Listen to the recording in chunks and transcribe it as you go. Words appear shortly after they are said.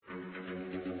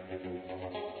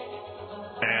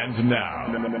And now,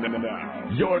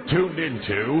 you're tuned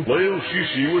into Leil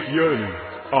Shishi with Yoely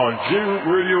on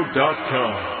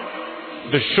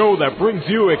JRootRadio.com. The show that brings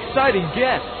you exciting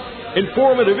guests,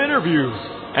 informative interviews,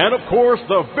 and of course,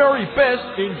 the very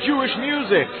best in Jewish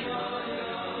music.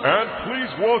 And please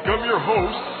welcome your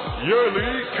host,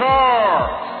 Yoely Kar.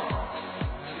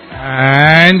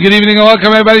 And good evening and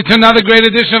welcome everybody to another great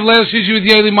edition of Leil Shishi with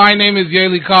Yoely. My name is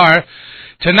Yoely Kar.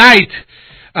 Tonight,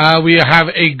 we have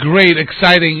a great,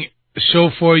 exciting show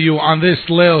for you on this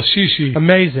Leil Shishi.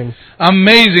 Amazing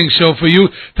show for you.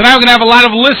 Tonight we're going to have a lot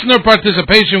of listener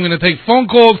participation. We're going to take phone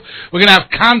calls. We're going to have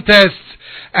contests.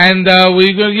 And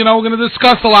we're going to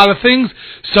discuss a lot of things.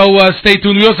 So stay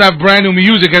tuned. We also have brand new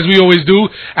music, as we always do.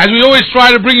 As we always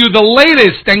try to bring you the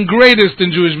latest and greatest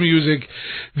in Jewish music.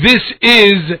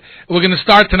 We're going to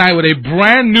start tonight with a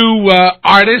brand new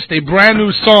artist, a brand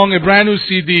new song, a brand new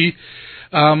CD.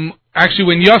 Actually,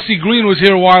 when Yossi Green was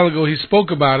here a while ago, he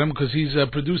spoke about him because he's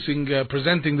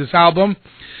presenting this album.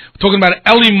 We're talking about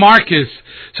Eli Marcus.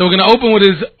 So we're going to open with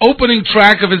his opening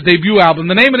track of his debut album.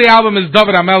 The name of the album is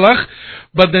David HaMelech,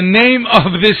 but the name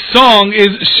of this song is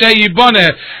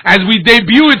Sheyiboneh, as we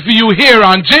debut it for you here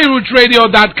on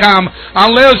JRootRadio.com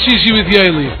on Leil Shishi with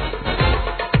Yoely.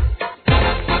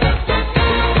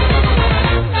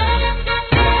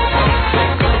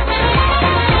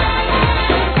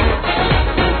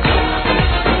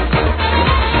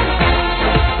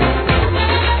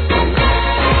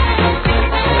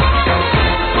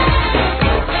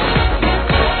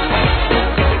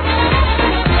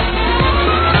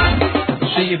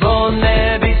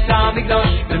 Sheyiboneh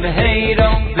b'samikdosh v'meheira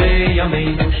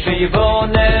v'yameinu.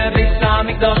 Sheyiboneh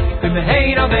b'samikdosh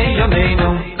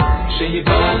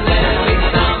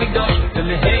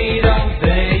v'meheira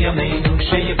v'yameinu.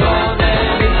 Sheyiboneh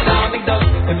b'samikdosh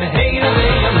v'meheira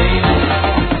v'yameinu.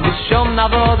 V'shom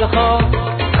navodecho,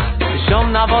 v'shom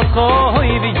navodcho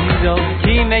hoi v'yizo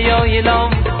ki meyo yilom.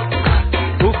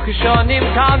 Ukeshonim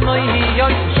kadmoi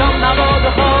hiyoy. V'shom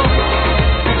navodecho,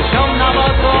 v'shom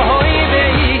navodcho hoi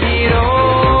v'yiro.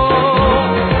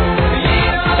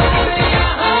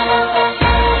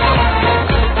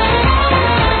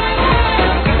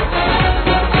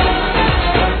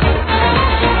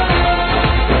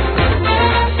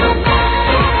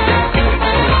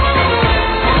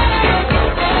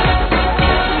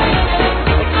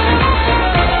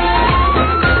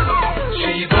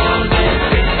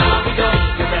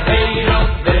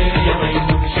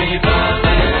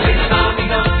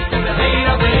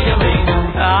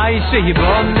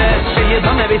 Sheyiboneh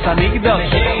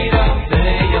b'samikdosh,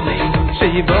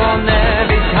 Sheyiboneh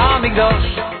b'samikdosh,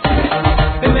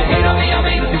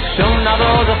 v'shom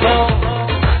navodcho,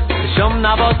 v'shom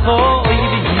navodcho oy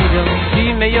v'yidom ki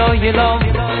meyo yilom.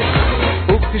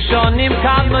 Ukeshonim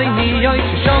kadmoi hiyoy.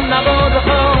 V'shom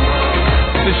navodcho,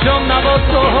 v'shom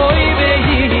navodcho oy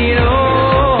v'yidom.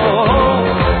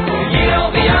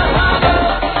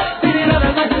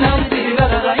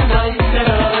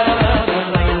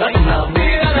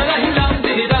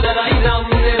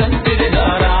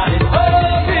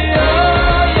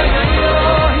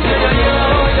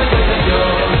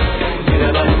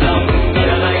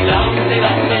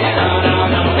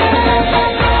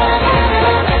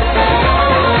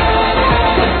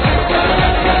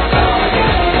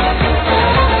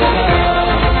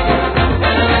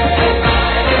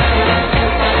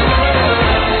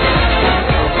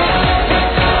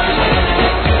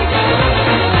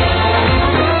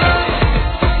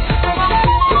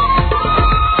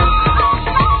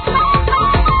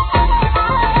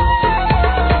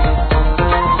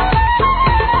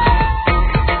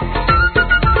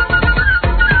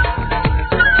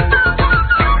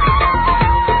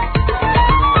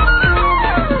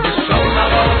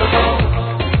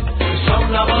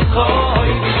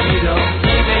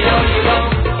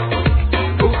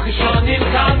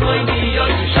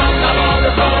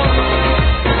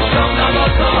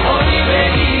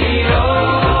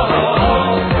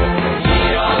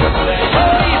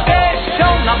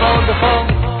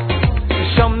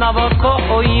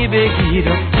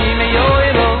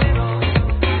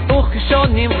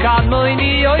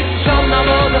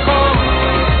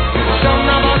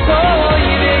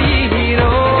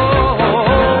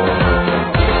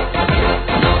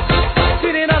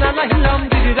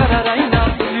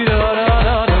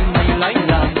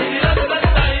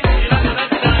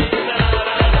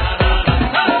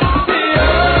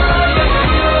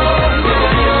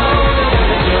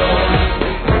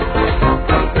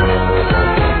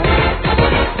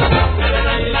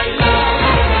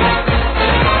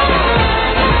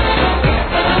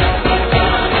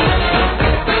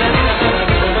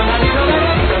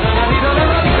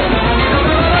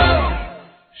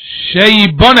 Shei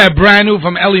Boneh, brand new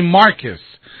from Ellie Marcus,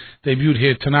 debuted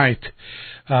here tonight.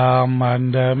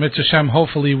 And Mitzvah Shem,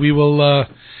 hopefully we will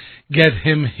get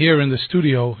him here in the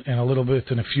studio in a little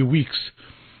bit, in a few weeks.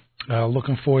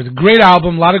 Looking forward. Great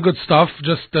album, a lot of good stuff.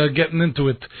 Just getting into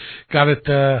it. Got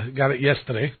it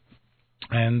yesterday.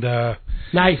 And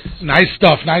nice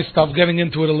stuff. Getting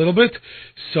into it a little bit.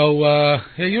 So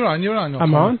yeah, you're on.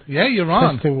 I'm on. Yeah, you're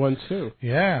on. Testing 1 2.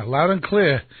 Yeah, loud and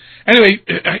clear. Anyway,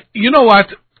 you know what?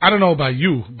 I don't know about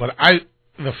you, but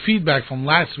the feedback from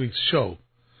last week's show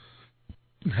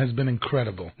has been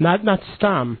incredible. Not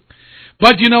Stam.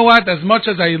 But you know what? As much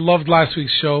as I loved last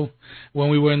week's show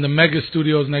when we were in the mega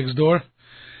studios next door,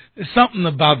 there's something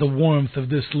about the warmth of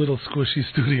this little squishy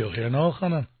studio here, no,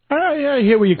 Hanan? Yeah, I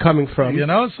hear where you're coming from. You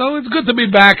know, so it's good to be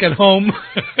back at home.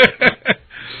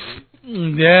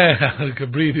 Yeah, I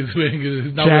could breathe. He's wearing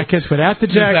his jackets without the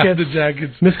jackets. Without the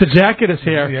jackets. Mr. Jacket is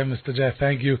here. Yeah, Mr. Jack,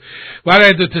 thank you. Well,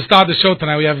 to start the show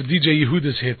tonight, we have DJ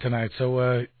Yehuda's here tonight.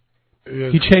 So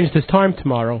he changed his time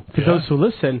tomorrow. For those who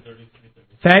listen.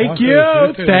 Thank you.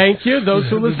 Those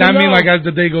who listen. Does that mean like as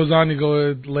the day goes on, you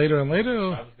go later and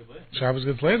later? Shabbos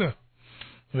gets later.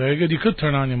 Very good. You could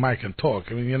turn on your mic and talk.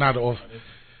 I mean, you're not off.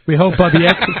 We hope Bobby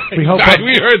Eckstein. We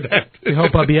heard that. We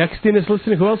hope Bobby Eckstein is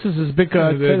listening. Who else is this big?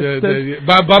 Bobby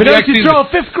Eckstein.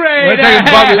 5th grade.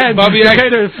 Bobby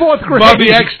Eckstein. 4th grade.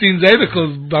 Bobby Eckstein's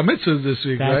Eidel's bar mitzvahs this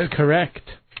week, right? That's correct.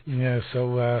 Yeah.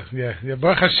 So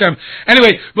Baruch Hashem.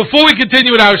 Anyway, before we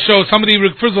continue with our show, somebody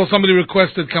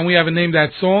requested, can we have a name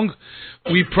that song?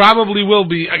 We probably will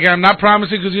be. Again, I'm not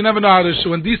promising because you never know how to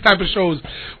show. And these type of shows,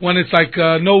 when it's like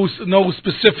no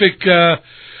specific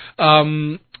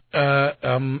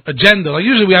agenda. Like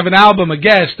usually we have an album, a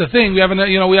guest, a thing. We have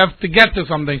we have to get to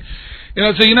something.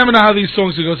 So you never know how these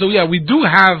songs will go. So yeah, we do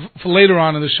have for later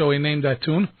on in the show a name that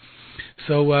tune.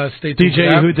 So stay tuned.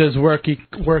 DJ who does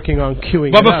working on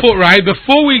queuing. But before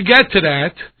we get to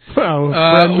that,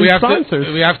 we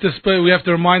have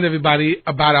to remind everybody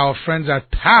about our friends at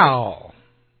PAL.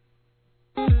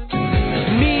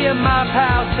 Me and my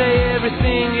pal say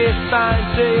everything is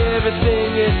fine, say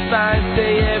everything is fine,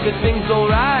 say everything's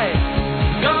alright.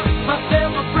 Got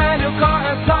myself a brand new car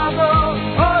and Pablo,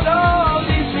 all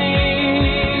these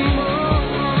things.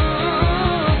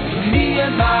 Me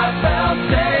and my pal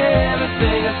say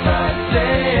everything is fine,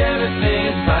 say everything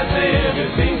is fine, say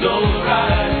everything's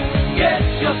alright. Get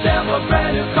yourself a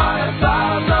brand new car and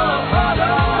Pablo,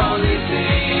 all these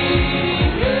things.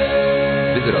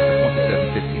 Visit us at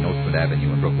 2750 Northwood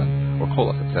Avenue in Brooklyn, or call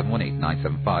us at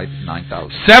 718-975-9000.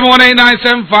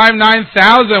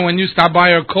 718-975-9000. When you stop by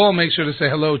or call, make sure to say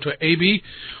hello to AB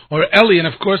or Ellie, and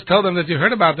of course tell them that you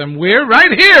heard about them. We're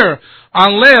right here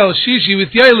on Leil Shishi with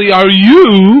Yoely. Are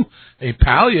you a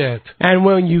PAL yet? And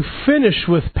when you finish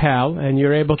with PAL and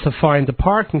you're able to find a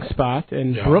parking spot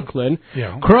in Brooklyn,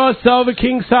 cross over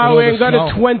King's Highway and go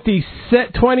to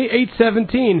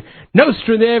 2817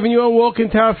 Nostrand Avenue and walk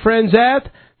into our friends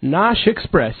at Nash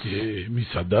Express.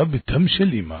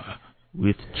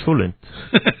 With Chulent.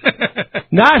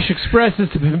 Nash Express is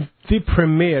the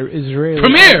premier Israeli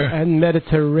and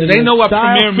Mediterranean they know what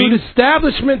style premier food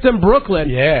establishment in Brooklyn.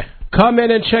 Yeah. Come in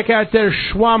and check out their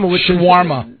shawarma, which is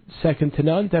second to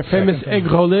none. Their famous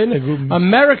egg roll-in,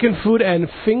 American food, and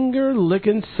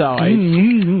finger-licking sides.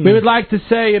 We would like to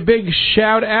say a big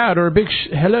shout-out or a big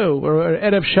hello or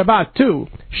Erev Shabbat to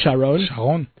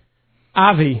Sharon.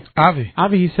 Avi,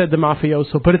 he said the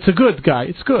mafioso, but it's a good guy.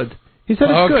 It's good. He said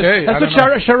it's good. That's what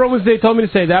Sharon was. They told me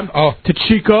to say that. To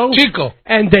Chico,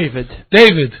 and David.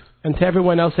 And to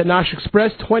everyone else at Nash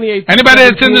Express, 28. Anybody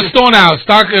that's in the store now,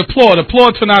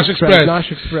 applaud for Nash Express.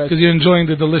 Nash Express. Because you're enjoying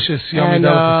the delicious, yummy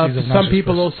delicacies of Nash some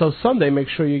people Express. Also Sunday, make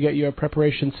sure you get your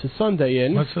preparations for Sunday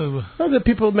in. The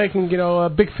people making, a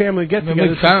big family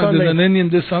get-together. There's an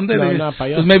Indian this Sunday? No, not by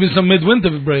us. There's maybe some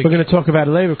midwinter break. We're going to talk about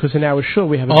it later because in our show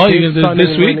we have a big Sunday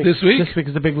this week? This week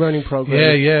is the big learning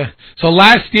program. Yeah. So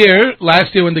last year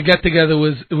when the get-together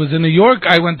was in New York,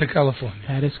 I went to California.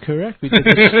 That is correct. We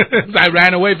did I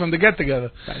ran away from the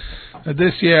get-together.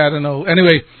 This year, I don't know.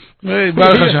 Anyway,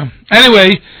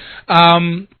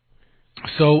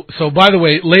 so by the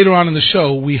way, later on in the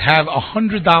show, we have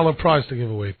 $100 prize to give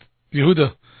away.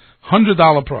 Yehuda,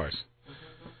 $100 prize.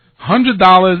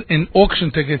 $100 in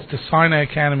auction tickets to Sinai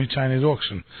Academy Chinese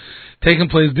auction, taking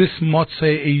place this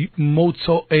Motzei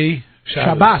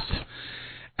Shabbat.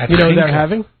 You know who they're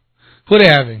having? Who are they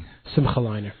having? Simcha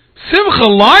Leiner. Simcha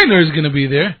Leiner is going to be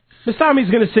there. Mr. He's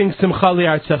going to sing Simcha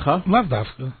Li'artzecha. Lav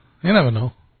Dafka. You never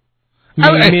know. Me.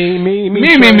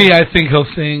 I think he'll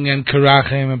sing, and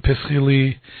Karachem and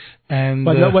Peschili. And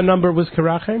what number was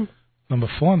Karachem? Number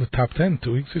 4 in the top 10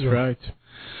 2 weeks ago. Right.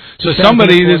 So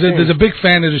somebody, there's a big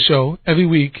fan of the show. Every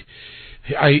week,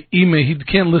 I email, he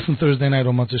can't listen Thursday night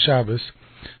on Motzei Shabbos,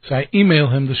 so I email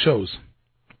him the shows.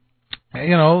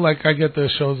 You know, like I get the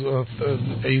shows of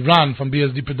Iran from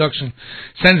BSD Production,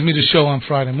 sends me the show on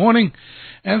Friday morning,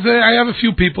 and I have a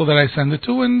few people that I send it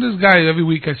to, and this guy, every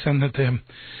week I send it to him.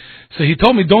 So he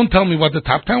told me, don't tell me what the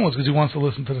top 10 was, because he wants to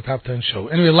listen to the top 10 show.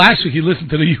 Anyway, last week he listened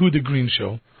to the Yehuda Green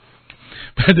show.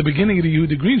 But at the beginning of the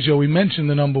Yehuda Green show, we mentioned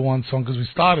the number one song, because we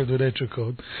started with Etra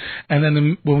Code. And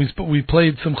then when we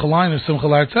played Simcha Line or Simcha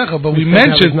L'Artzecha, but we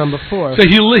mentioned number 4. So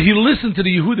he listened to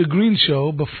the Yehuda Green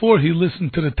show before he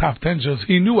listened to the top 10 shows.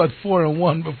 He knew what 4 and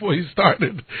 1 before he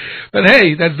started. But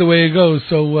hey, that's the way it goes.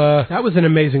 So that was an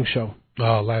amazing show.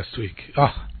 Oh, last week.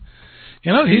 Oh.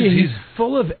 You know, he's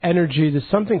full of energy. There's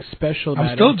something special about him.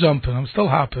 I'm still jumping. I'm still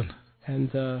hopping.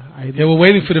 And we're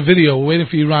waiting for the video. We're waiting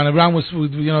for Iran. Iran was,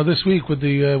 this week with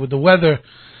the weather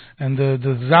and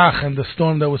the Zach and the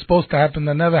storm that was supposed to happen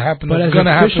that never happened. But as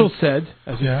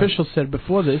the official said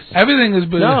before this, everything is.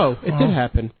 No, it did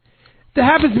happen. There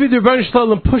happens to be the Rebbeinu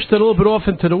Shalom pushed it a little bit off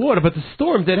into the water, but the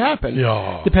storm did happen.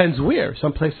 Yeah. Depends where.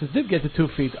 Some places did get to 2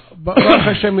 feet. But Baruch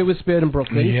Hashem, we was spared in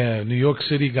Brooklyn. Yeah, New York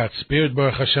City got spared,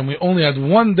 Baruch Hashem. We only had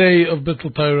 1 day of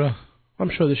Bittul Torah. I'm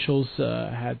sure the shuls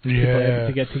had people able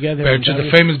to get together.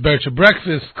 The famous Bercha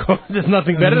breakfast. There's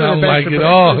nothing better than a Bercha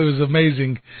breakfast. It was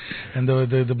amazing. And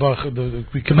the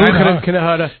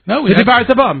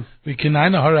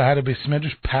Kinai had a base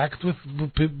medrash packed with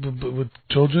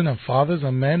children and fathers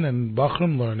and men and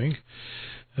Bachram learning.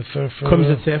 Comes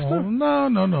it after? No.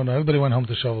 Everybody went home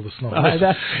to shovel the snow.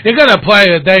 You're going to play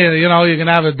a day, you're going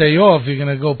to have a day off. You're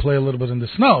going to go play a little bit in the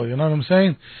snow. You know what I'm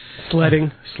saying? Sledding.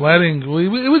 It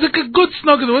was a good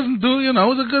snow because it wasn't, it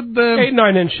was a good...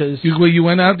 8-9 inches. You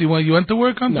went out? You went to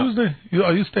work on Tuesday?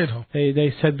 You stayed home?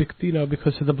 They said,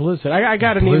 because of the blizzard. I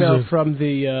got an email from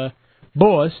the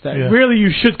boss that really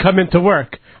you should come into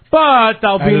work. But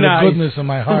I'll be nice. The goodness of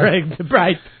my heart.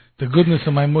 Right. The goodness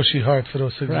of my mushy heart for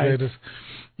those 6 graders.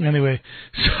 Anyway,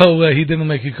 so he didn't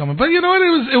make you come in. But you know what?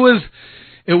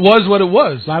 It was what it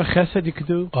was. A lot of chesed you could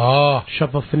do. Oh.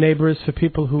 Shovel for neighbors, for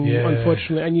people who,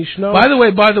 unfortunately, and you should know. By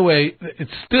the way,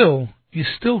 you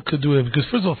still could do it, because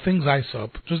first of all, things ice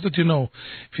up. Just that you know,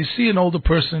 if you see an older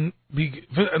person,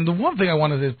 and the one thing I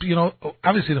wanted is,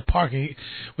 obviously the parking,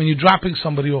 when you're dropping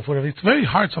somebody off, whatever, it's very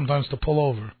hard sometimes to pull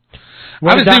over.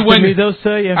 Obviously,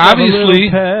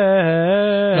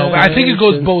 no, I think it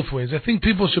goes both ways. I think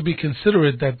people should be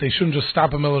considerate that they shouldn't just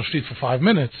stop in the middle of the street for 5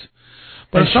 minutes.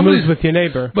 But if somebody's with your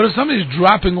neighbor. But if somebody's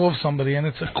dropping off somebody and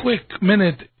it's a quick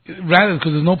minute, rather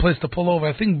because there's no place to pull over,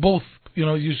 I think both.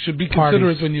 You should be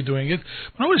considerate when you're doing it.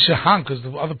 But nobody should honk because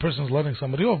the other person's letting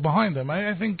somebody off behind them.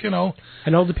 I think, And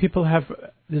older people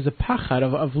there's a pachad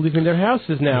of leaving their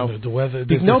houses now. The weather.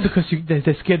 Because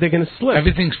they're scared they're going to slip.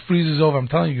 Everything freezes over. I'm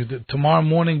telling you, tomorrow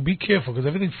morning, be careful because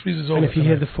everything freezes over. And if you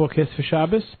hear the forecast for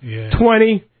Shabbos,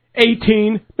 20,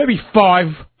 18, maybe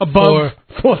 5, above,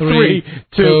 4, 3,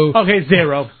 2,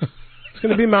 0. It's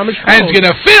going to be mamish cold. And it's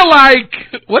going to feel like...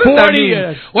 What does that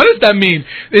mean? What does that mean?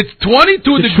 It's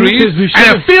 22 degrees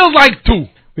and it feels like 2.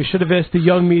 We should have asked the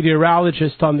young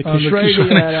meteorologist on the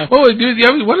Kishrei.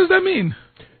 What does that mean?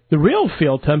 The real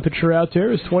field temperature out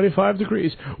there is 25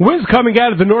 degrees. Winds coming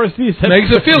out of the northeast.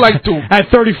 Makes it feel like 2. At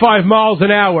 35 miles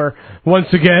an hour. Once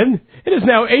again, it is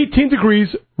now 18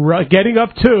 degrees, getting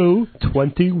up to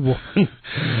 21.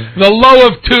 The low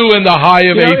of 2 and the high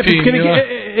of 18.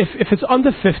 If it's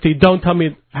under 50, don't tell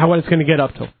me how it's going to get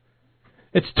up to.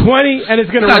 It's 20 and it's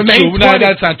going to remain 20. No,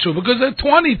 that's not true because it's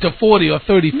 20 to 40 or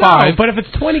 35. No, but if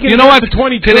it's 20, you know what? To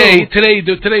 22.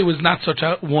 Today was not such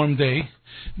a warm day.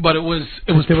 But there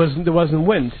wasn't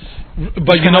wind.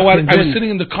 But you know what? I was sitting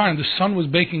in the car and the sun was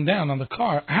baking down on the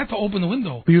car. I had to open the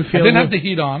window. I didn't have the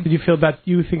heat on. Did you feel about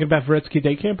you thinking about Varetsky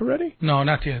day camp already? No,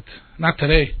 not yet. Not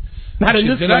today. Not in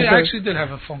this I actually did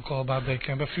have a phone call about day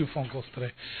camp. A few phone calls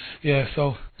today. Yeah,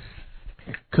 so.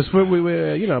 Because we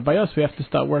by us we have to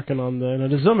start working on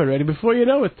the Zoom already before you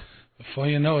know it. Before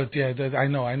you know it, yeah, I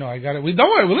know, I got it. Don't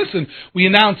worry, listen. We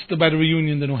announced by the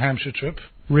reunion the New Hampshire trip.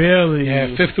 Really? Yeah,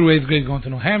 5th through 8th grade going to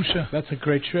New Hampshire. That's a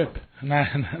great trip. Now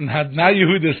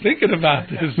Yehuda's thinking about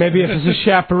this. Maybe if it's a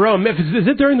chaperone. Is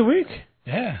it during the week?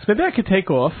 Yeah. So maybe I could take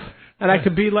off. And I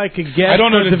could be like a guest. I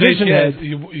don't know the division head.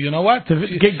 You know what?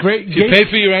 Get great. You pay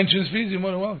for your entrance fees, you're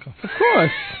more than welcome. Of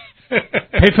course.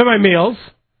 Pay for my meals.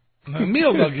 No,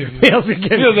 meals I'll give you. Meals I'll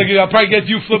give you. I'll probably get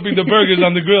you flipping the burgers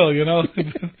on the grill,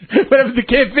 whenever the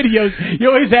camp videos, you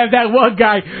always have that one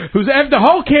guy who's the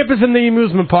whole camp is in the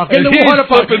amusement park, in the water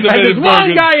park, and there's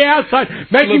one guy outside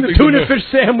making the tuna fish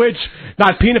sandwich.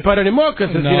 Not peanut butter anymore,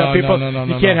 because you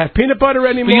can't have peanut butter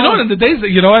anymore. But in the days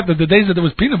that there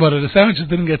was peanut butter, the sandwiches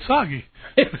didn't get soggy.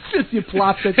 It's just you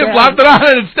plopped it down. You plopped it on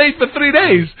and it stayed for 3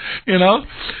 days, So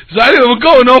anyway, we're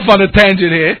going off on a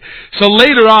tangent here. So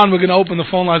later on, we're going to open the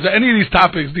phone lines. Any of these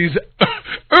topics, these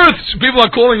people are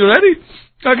calling already?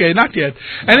 Okay, not yet.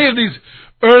 Any of these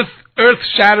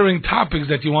earth-shattering topics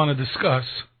that you want to discuss,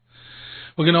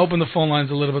 we're going to open the phone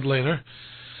lines a little bit later.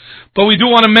 But we do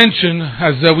want to mention,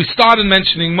 as we started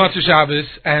mentioning Motzei Shabbos,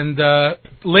 and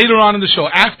later on in the show,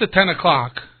 after 10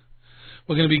 o'clock,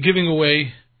 we're going to be giving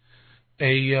away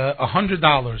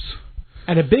 $100.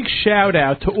 And a big shout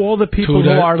out to all the people who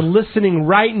are listening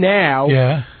right now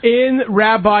in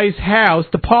Rabbi's house,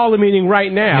 the parlor meeting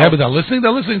right now. Yeah, but they're listening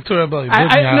to Rabbi.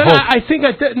 I think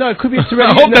it could be it's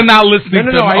already. I hope they're not listening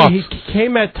to us. He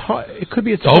came at. It could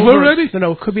be it's over already.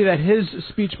 No, it could be that his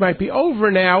speech might be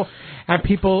over now, and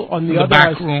people on the other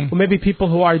back room, or maybe people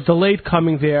who are delayed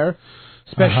coming there.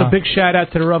 Special big shout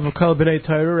out to the Rav of Kol B'nai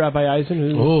Torah, Rabbi Eisen,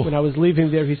 who, when I was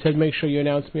leaving there, he said, make sure you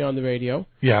announce me on the radio.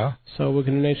 Yeah. So we're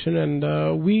going to mention,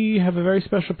 and we have a very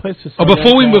special place to sign.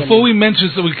 Before we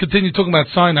mention, so we continue talking about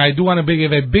Sinai, I do want to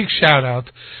give a big shout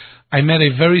out. I met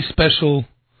a very special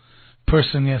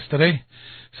person yesterday,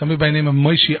 somebody by the name of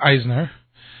Moshe Eisner.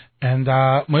 And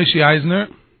Moshe Eisner,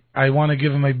 I want to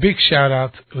give him a big shout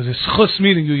out. It was a schus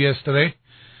meeting you yesterday.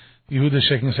 Yehuda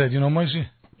shaking said, Moshe?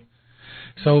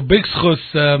 So big schus.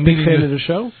 Big fan of the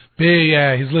show?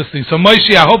 Yeah, he's listening. So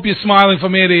Moshe, I hope you're smiling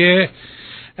from ear to ear.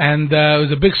 And it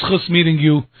was a big schus meeting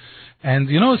you. And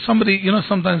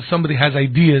sometimes somebody has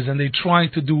ideas and they're trying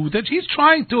to do that. He's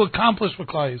trying to accomplish for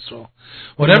Klal Yisrael.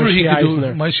 Whatever he can do,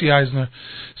 Moshe Eisner.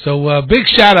 So big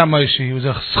shout out, Moshe. It was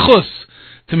a schus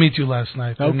to meet you last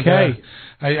night. Okay.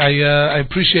 And, I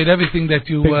appreciate everything that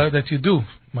you do,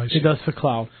 Moshe. He does for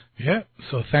Klal. Yeah,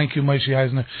 so thank you, Moshe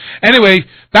Eisner. Anyway,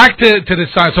 back to the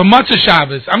side. So Motzei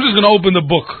Shabbos. I'm just going to open the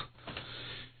book.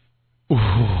 Ooh.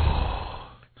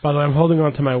 By the way, I'm holding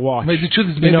on to my watch. Maybe the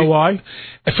truth is, you know why?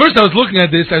 At first, I was looking at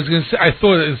this. I was going to say, I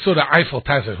thought it was sort of Eiffel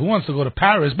Tower. Who wants to go to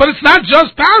Paris? But it's not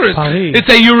just Paris.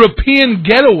 It's a European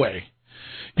getaway.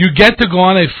 You get to go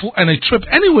on a trip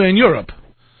anywhere in Europe.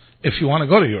 If you want to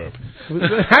go to Europe.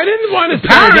 I didn't want to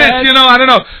Paris, I don't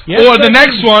know. Yes, or the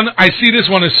next one, I see this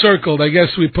one is circled. I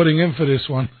guess we're putting in for this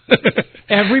one.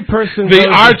 Every person... The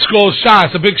Art Scroll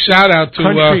Shas, a big shout out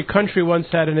to... Country once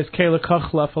had in his Kayla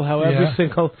Kachleffel how every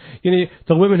single...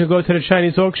 the women who go to the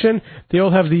Chinese auction, they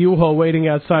all have the U-Haul waiting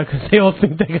outside because they all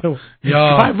think they're going to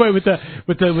drive away with the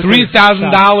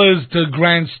 $3,000 to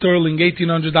Grand Sterling,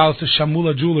 $1,800 to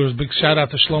Shamula Jewelers. Big shout out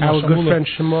to Shlomo Our Shamula. good friend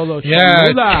Shmulo.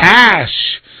 Yeah,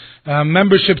 cash.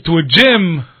 Membership to a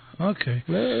gym. Okay.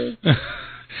 $500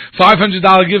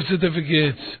 gift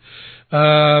certificates.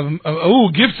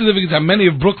 Gift certificates at many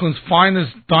of Brooklyn's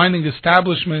finest dining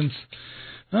establishments.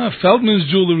 Feldman's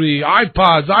Jewelry,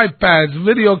 iPods, iPads,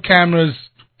 video cameras,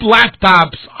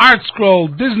 laptops, Art Scroll,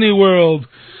 Disney World.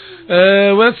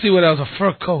 Let's see what else. A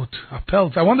fur coat, a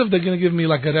pelt. I wonder if they're going to give me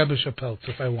like a Rebbe pelt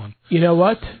if I won. You know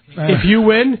what? If you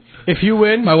win,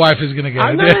 my wife is going to get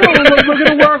it. No, we're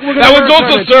going to work. That was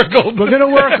also circled. We're going to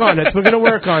work on it.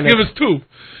 Give us 2.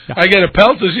 Yeah. I get a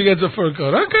pelt, so she gets a fur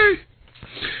coat. Okay.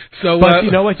 So, but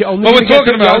you know what? You're only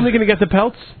going to get the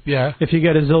pelts. Yeah. If you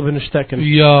get a Zilben Stecken.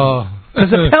 Yeah. Because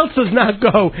the pelts does not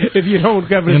go if you don't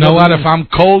get. You know what? If I'm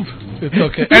cold, it's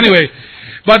okay. Anyway.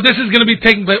 But this is going to be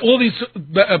taken by all these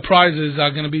prizes are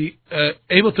going to be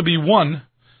able to be won.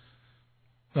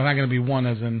 They're not going to be won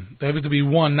as in they're able to be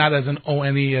won not as in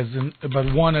ONE but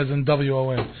won as in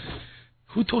WON.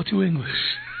 Who taught you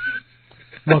English?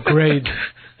 What grade?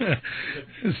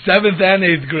 7th and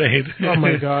 8th grade. Oh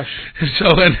my gosh!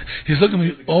 So and he's looking at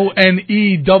me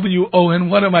ONEWON.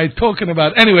 What am I talking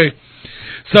about? Anyway,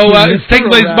 so it's taking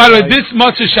place. By the way, this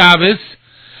Motzei Shabbos.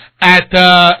 At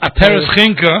Teres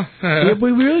Chinka.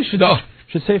 We really should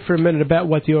say for a minute about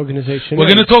what the organization We're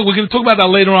going to talk about that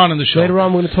later on in the show. Later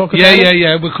on we're going to talk about it?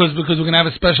 Yeah, because we're going to have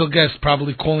a special guest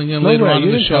probably calling in later on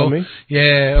in the show. Tell me.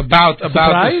 Yeah, about a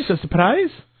surprise? He's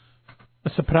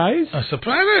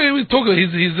going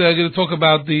to talk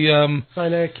about the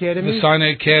Sinai Academy. The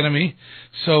Sinai Academy.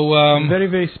 So very,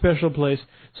 very special place.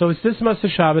 So it's this Motzei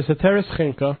Shabbos at Teres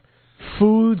Chinka.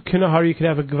 Food, kinahar, you can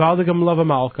have a gvaldigam lava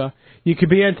malka. You can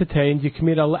be entertained. You can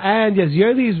meet and as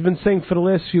Yoely has been saying for the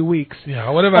last few weeks.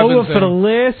 Yeah, what have I been saying? For the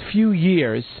last few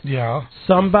years. Yeah.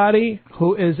 Somebody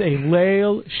who is a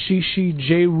Leil Shishi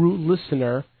J Root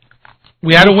listener.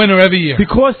 We had a winner every year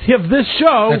because of this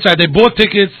show. That's right. They bought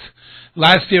tickets.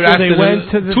 last year, So after they went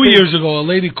to the 2 years ago, a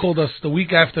lady called us the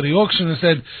week after the auction and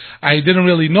said, I didn't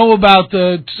really know about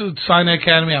the Sinai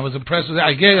Academy. I was impressed with it.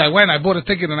 I went, I bought a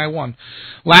ticket, and I won.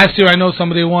 Last year, I know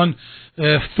somebody won.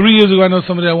 3 years ago, I know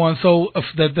somebody that won. So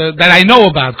that I know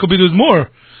about. Could be there's more.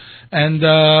 And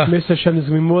Mr. Hashem, there's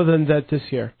going to be more than that this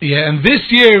year. Yeah, and this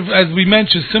year, as we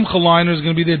mentioned, Simcha Liner is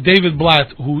going to be there. David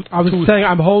Blatt, who I was saying,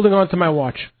 I'm holding on to my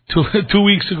watch. 2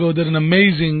 weeks ago did an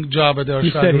amazing job at their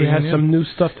You said he has some new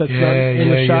stuff that's not in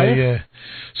the Shire? Yeah.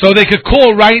 So they could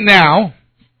call right now,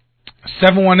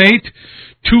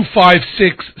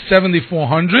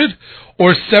 718-256-7400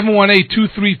 or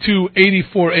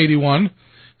 718-232-8481.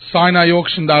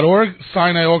 SinaiAuction.org,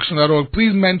 SinaiAuction.org.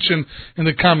 Please mention in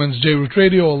the comments J Root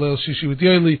Radio or Leil Shishi with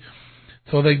Yoely.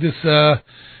 So like this,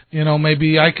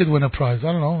 maybe I could win a prize.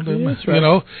 I don't know. That's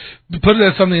right. Put it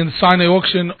as something in the Sinai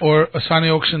Auction or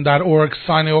SinaiAuction.org,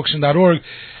 SinaiAuction.org.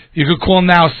 You could call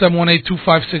now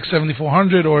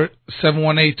 718-256-7400 or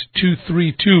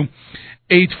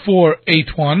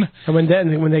 718-232-8481.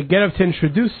 And when they get up to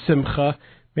introduce Simcha,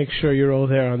 make sure you're all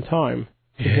there on time.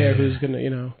 Yeah. Who's going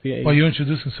to, be... Well, you're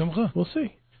introducing Simcha? We'll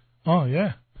see. Oh,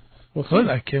 yeah. We'll Good,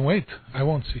 see. I can't wait. I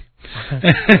won't see.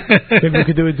 Maybe we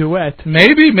could do a duet.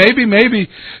 Maybe.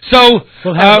 So...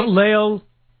 We'll have Leil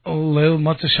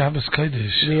Matzah Shabbos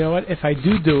Kodesh. You know what? If I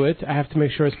do it, I have to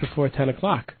make sure it's before 10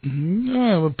 o'clock.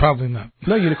 No, probably not.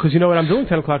 No, because you know what I'm doing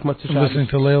 10 o'clock Matzah Shabbos. I'm listening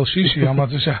to Leil Shishi on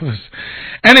Matzah Shabbos.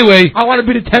 Anyway... I want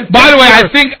to be the 10th. By the way,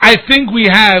 I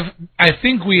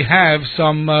think we have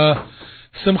some...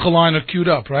 Simcha Liner queued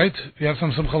up, right? We have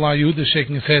some Simcha Liner. Yehuda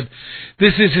shaking his head.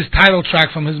 This is his title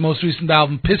track from his most recent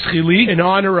album, Pischi Li. In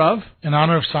honor of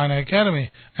Sinai Academy.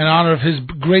 In honor of his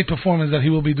great performance that he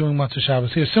will be doing Matzah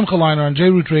Shabbos. Here's Simcha Liner on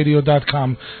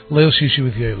jrootradio.com. Leil Shishi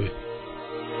with Yoely.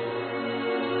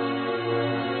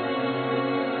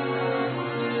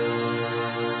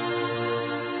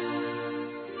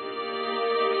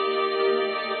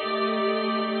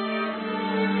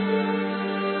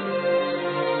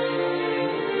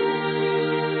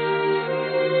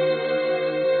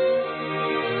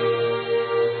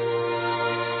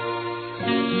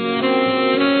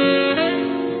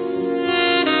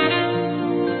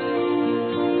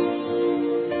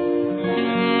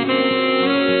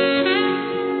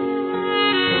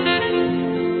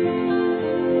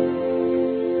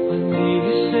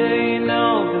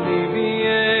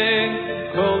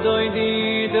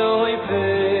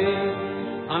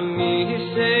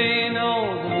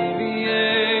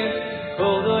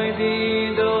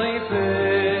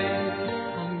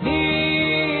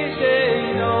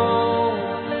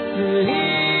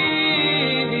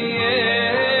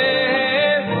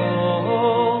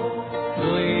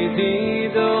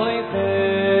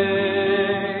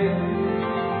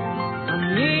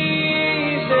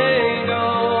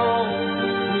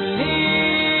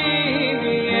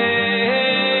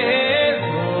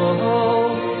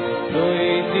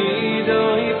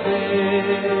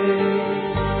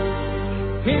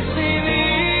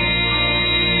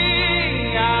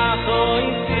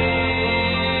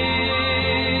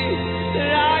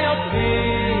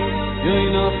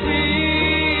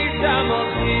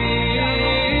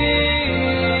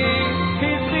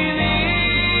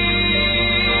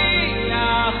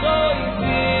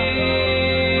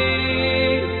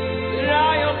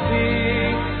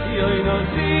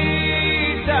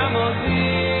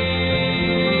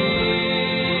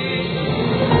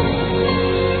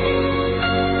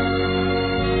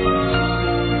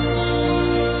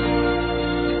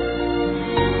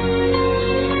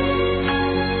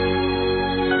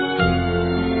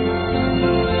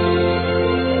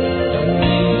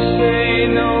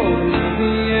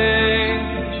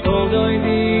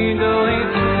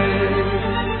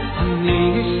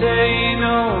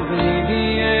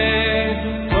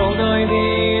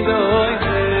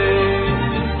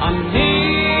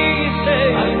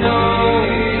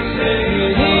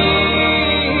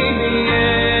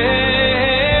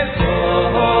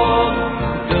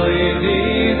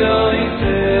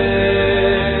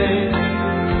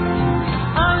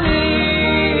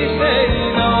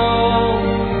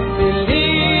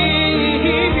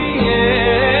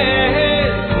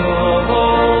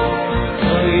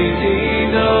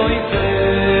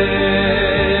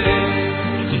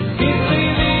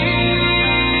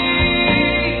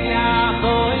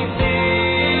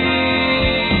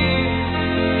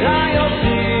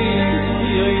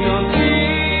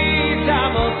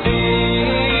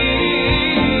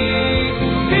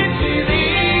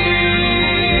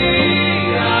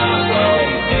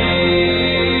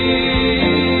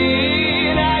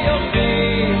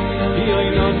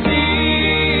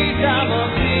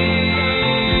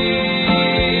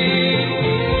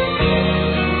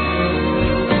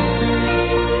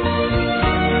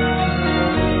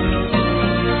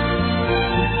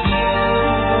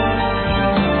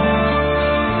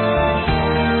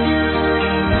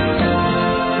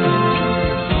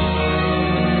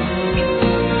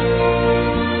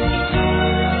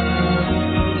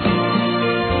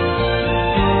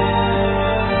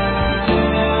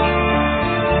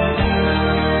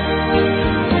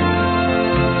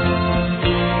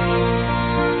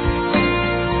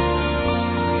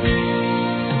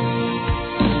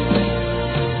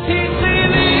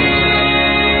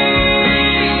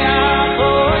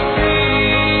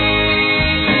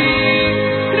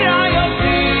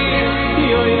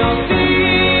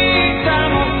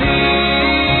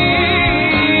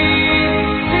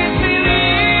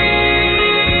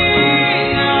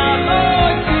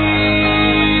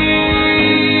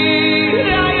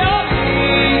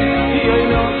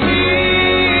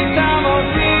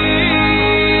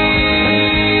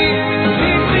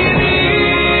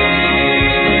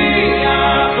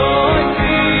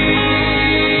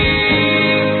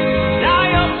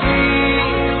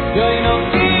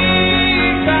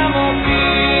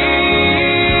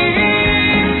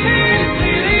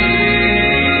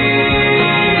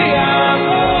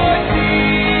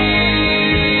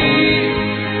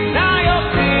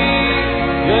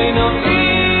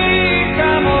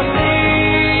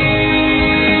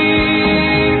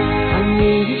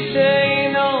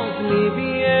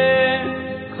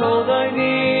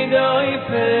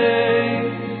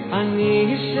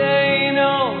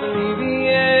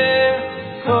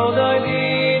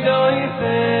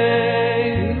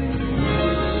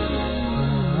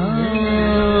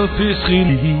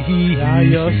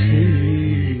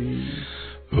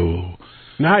 Oh.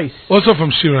 Nice. Also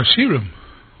from Shira Shirim.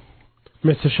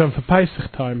 Mr. Shum for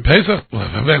Pesach time. Pesach?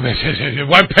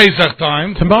 Why Pesach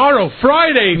time? Tomorrow,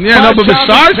 Friday. Yeah, no, but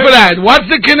besides for that, what's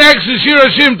the connection Shira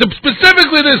Shirim to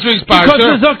specifically this week's Parsha?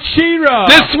 Because there's Shira.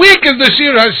 This week is the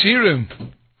Shira Shirim.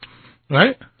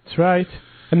 Right? That's right.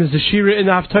 And there's the Shira in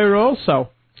Haftarah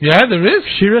also. Yeah, there is.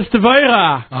 Shira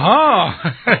Stavaira. Oh.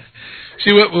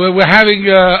 See, we're having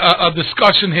a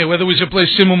discussion here whether we should play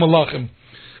Shimu Malachim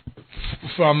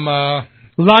from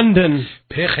London.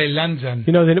 Peche London.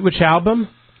 You know which album?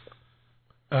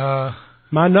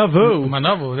 Manavu.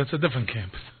 Manavu, that's a different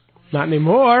camp. Not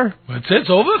anymore. That's it, it's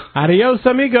over? Adios,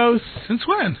 amigos. Since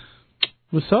when?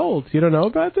 It was sold. You don't know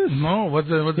about this? No,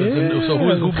 so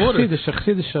who bought it?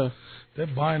 They're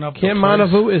buying up Camp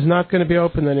Manavu is not going to be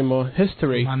open anymore.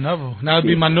 History. Manavu. Now it'd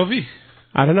be Manovi?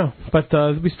 I don't know. But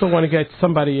we still want to get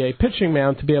somebody a pitching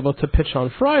mound to be able to pitch on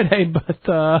Friday, but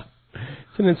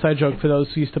it's an inside joke for those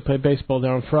who used to play baseball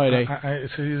there on Friday.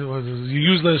 So you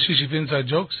use Lil Shishi for inside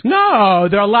jokes? No,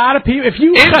 there are a lot of people. If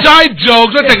you inside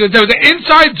jokes, there was the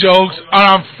inside jokes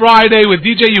on Friday with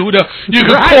DJ Yehuda. You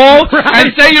can call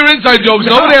and say your inside jokes.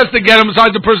 No. Nobody has to get them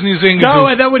besides the person you're saying it to.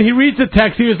 And then when he reads the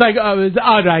text, he was like, "Oh,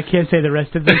 no, I can't say the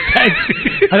rest of the text."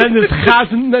 And then there's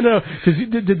Chazan. No,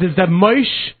 there's the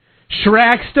Moish,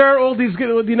 Shrakster, all these. You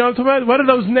know what I'm talking about? What are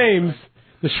those names?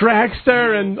 The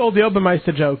Shrakster and all the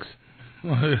Obermeister jokes.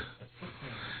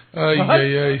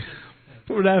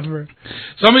 Whatever.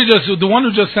 Somebody the one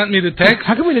who just sent me the text.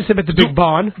 How come we didn't say about the big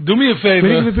bond? Do me a favor.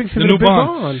 The new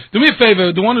bond. Do me a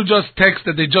favor. The one who just texted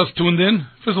that they just tuned in.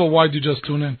 First of all, why did you just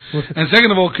tune in? And second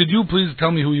of all, could you please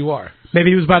tell me who you are? Maybe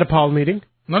he was by the Paul meeting.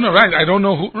 No, right. I don't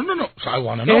know who. No. So I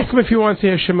want to know. Ask him if he wants to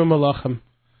hear Shimu Malachim.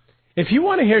 If you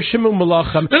want to hear Shimu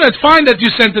Malachim... No, it's fine that you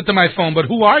sent it to my phone, but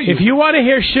who are you? If you want to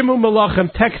hear Shimu Malachim,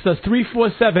 text us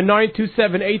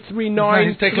 347-927-8393.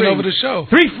 He's taking over the show.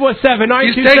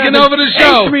 347-927-8393. He's taking over the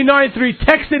show. 8393.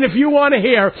 Text in if you want to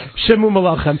hear Shimu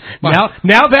Malachim.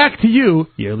 Now back to you,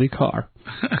 Yoely Kar.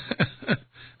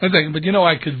 But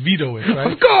I could veto it,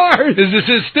 right? Of course.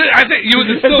 It's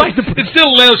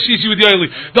still Leil Shishi with Yoely.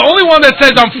 The only one that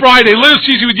says on Friday, Leil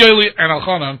Shishi with Yoely and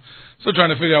Al-Chanan. Still trying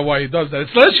to figure out why he does that.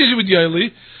 It's Leil Shishi with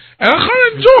Yoely, and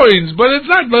Al-Chanan joins, but it's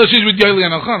not Leil Shishi with Yoely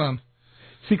and Al-Chanan.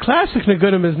 See, Classic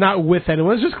Nagunim is not with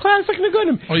anyone. It's just Classic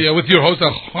Nagunim. Oh, yeah, with your host,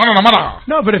 Al-Chanan.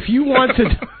 No, but if you want to...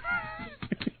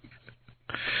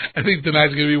 I think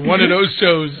tonight's going to be one of those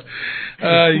shows.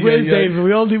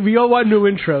 David, we all want new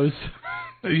intros.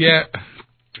 Yeah.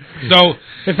 So,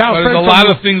 there's a lot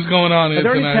of things going on here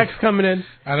tonight. Are there any texts coming in?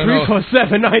 I don't know.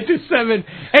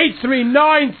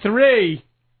 347-927-8393.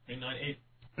 398.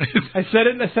 I said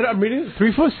it. I'm reading it.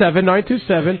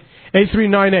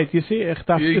 347-927-8398. You see?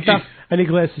 I need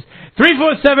glasses.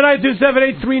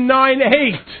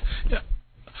 347-927-8398.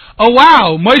 Oh,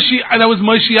 wow. That was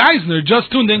Moshe Eisner. Just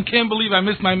tuned in. Can't believe I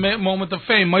missed my moment of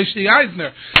fame. Moshe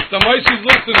Eisner. So Moshe's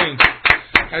listening.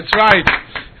 That's right.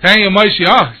 Thank you, Moshe.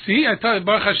 Oh, see? I tell you,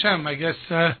 Baruch Hashem, I guess.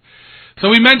 So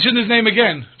we mentioned his name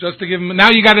again, just to give him... Now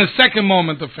you got a second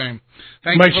moment of fame.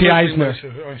 Thank you for Eisner.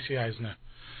 Moshe Eisner.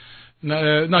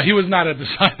 No, he was not at the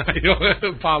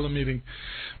Parlor meeting.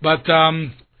 But...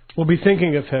 we'll be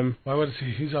thinking of him. Why would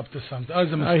he? He's up to something. Oh,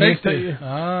 it's a mistake there.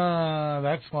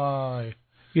 That's why.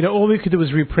 You know, all we could do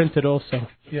was reprint it also.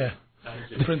 Yeah.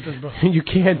 You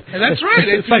can't. And that's right.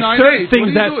 It's like certain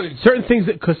things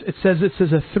that because it says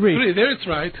a 3. There it's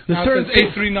right. There's certain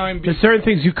 839B. There's certain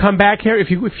things you come back here. If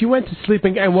you went to sleep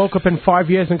and woke up in 5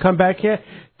 years and come back here,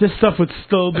 this stuff would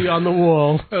still be on the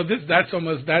wall. That's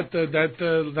almost that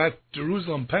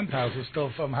Jerusalem penthouse is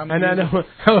still from how many? And I know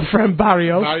our friend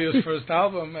Barrio's first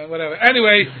album, whatever.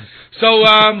 Anyway, so.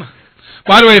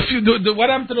 By the way,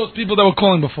 what happened to those people that were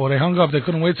calling before? They hung up. They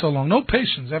couldn't wait so long. No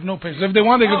patience. They have no patience. If they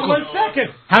want, they could call. 1 second.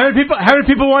 How many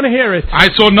people want to hear it? I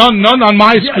saw none on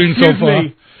my screen so far.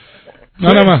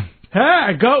 None.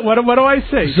 Hey, go. What do I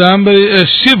say? Somebody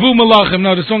Shivu Malachim.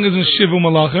 No, the song isn't Shivu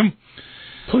Malachim.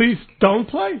 Please don't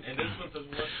play.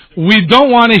 We don't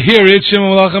want to hear it,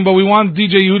 Shivu Malachim, but we want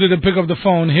DJ Yehuda to pick up the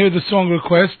phone, hear the song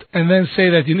request, and then say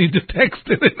that you need to text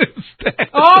it instead.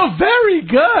 Oh, very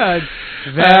good.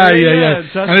 Very good.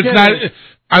 Just and it's not.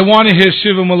 I want to hear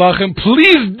Shivu Malachim.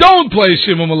 Please don't play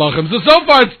Shivu Malachim. So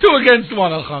far it's 2 against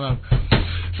 1, Al-Chanan.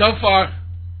 So far.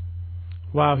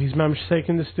 Wow, he's mamish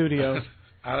taking the studio.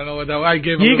 I don't know what that. I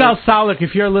gave him. Yigal Salik,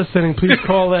 if you're listening, please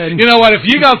call in. You know what? If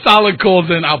Yigal Salik calls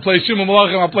in, I'll play Shimon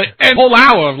Malachim. I'll play a whole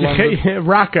hour of London.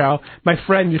 Rocco, my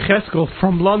friend Yecheskel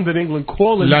from London, England,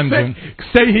 call in. London.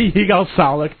 Say Yigal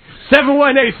Salik.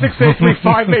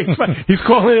 718-683-58. He's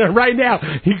calling in right now.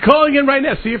 He's calling in right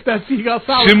now. See if that's Yigal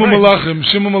Salik. Shimon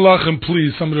Malachim,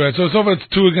 please. Somebody write. So it's over. It's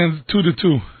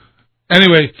 2-2.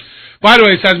 Anyway, by the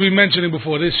way, as we mentioned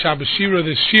before, this Shabbos Shira,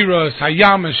 this Shira is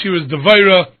Hayam, and Shira is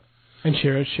Devaira. And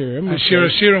Shira Shirim. And Shira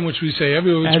Shirim, which we say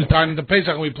every week, we're turning to Pesach,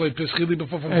 and we play Peschili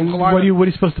before from And what are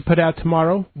you supposed to put out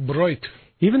tomorrow? Broit.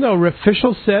 Even though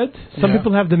officials said, some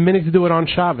people have the minute to do it on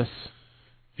Shabbos.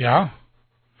 Yeah?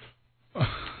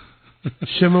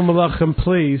 Shimon Malachim,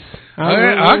 please.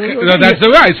 Okay. No, that's the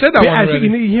way I said that one already.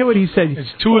 You hear what he said? It's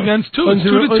 2-2. It's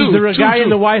 2-2. There's a guy in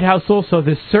the White House also.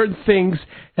 There's certain things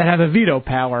that have a veto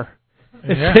power.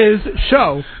 It's his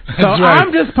show. So right.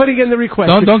 I'm just putting in the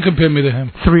request. Don't compare me to him.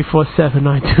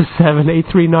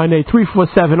 347-927-8398.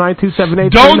 347-927-8398.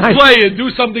 Don't play it.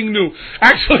 Do something new.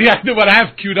 Actually, what I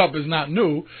have queued up is not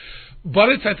new. But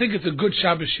I think it's a good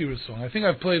Shabbos Shira song. I think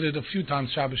I've played it a few times,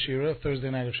 Shabbos Shira,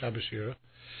 Thursday night of Shabbos Shira.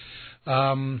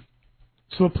 So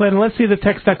we'll play it, and let's see the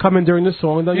text that come in during the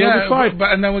song, and then you'll decide.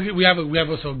 And then we have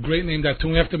also a great name that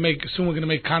tune. We have to make soon. We're going to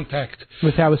make contact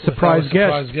with our surprise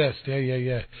guest.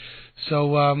 Yeah. So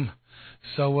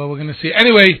we're going to see.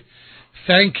 Anyway,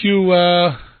 thank you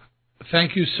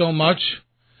so much.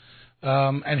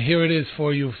 And here it is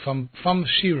for you from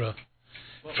Shira.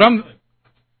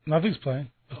 Nothing's playing.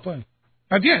 It's playing.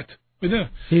 Not yet. We do.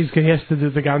 He has to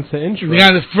do the ganze intro.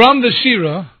 Yeah, from the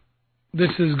Shira.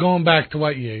 This is going back to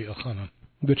what year, Yochanan?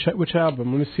 Which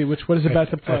album? Let me see. What is about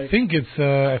to play? I think it's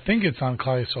on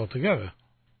Klal Yisrael Together.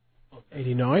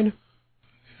 89.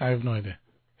 I have no idea.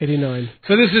 89.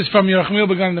 So this is from Yerachmiel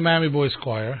Begun and the Miami Boys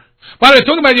Choir. By the way,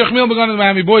 talking about Yerachmiel Begun and the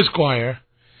Miami Boys Choir,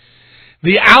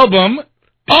 the album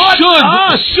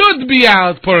should be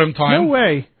out Purim time. No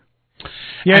way.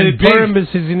 Yeah, the Purim is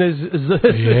 6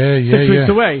 weeks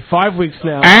away. 5 weeks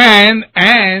now. And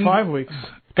 5 weeks.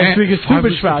 Next week is Tu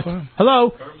B'Shvat.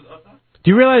 Hello.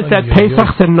 Do you realize that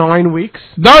Pesach's in 9 weeks?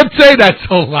 Don't say that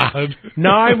so loud.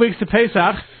 9 weeks to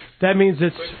Pesach. That means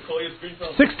it's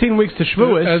 16 weeks to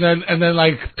Shavuos. And then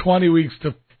like 20 weeks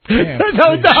to camp.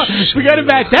 No. Forget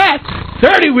about that.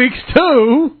 30 weeks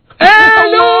too.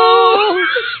 Hello.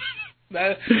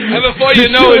 And before you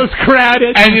know it,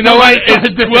 crowded. And you know what?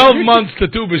 It's 12 months to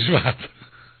Tu B'Shvat.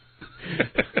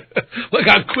 Look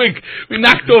how quick we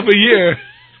knocked off a year.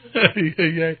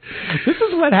 This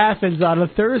is what happens on a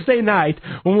Thursday night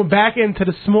when we're back into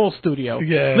the small studio.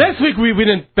 Yeah. Last week we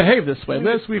didn't behave this way.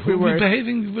 Last week we were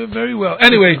behaving very well.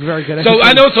 Anyway, very good. So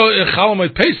I know. So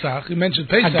Chalamoid Pesach. You mentioned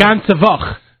Pesach. A ganze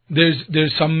Woche.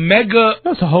 There's some mega.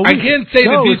 No, it's a whole week. I can't say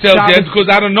the details yet because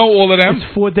I don't know all of them.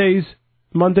 It's 4 days.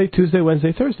 Monday, Tuesday,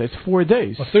 Wednesday, Thursday. It's 4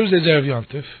 days. Well, Thursday's Erev Yom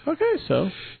Tov. Okay,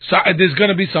 so there's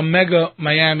going to be some mega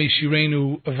Miami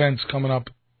Shirenu events coming up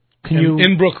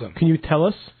in Brooklyn. Can you tell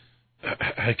us?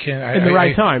 I can't. In the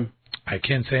right time. I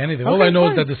can't say anything. Okay, all I know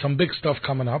fine. is that there's some big stuff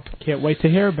coming up. Can't wait to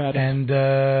hear about it. And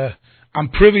I'm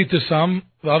privy to some.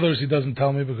 The others he doesn't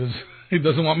tell me because he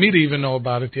doesn't want me to even know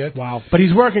about it yet. Wow. But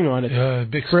he's working on it.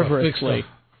 Big frivolously.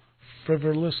 Stuff.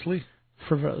 Frivolously?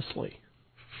 Frivolously.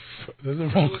 There's a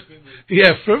wrong.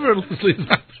 Yeah, frivolously.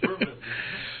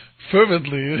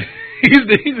 Fervently. He's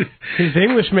the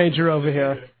English major over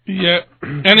here. Yeah.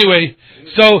 Anyway,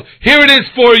 so here it is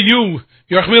for you.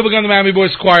 Yerachmiel Begun the Miami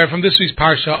Boys Choir from this week's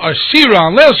Parsha. Our Shira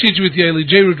on Leil Shiji with Yoely,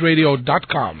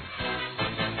 jrootradio.com.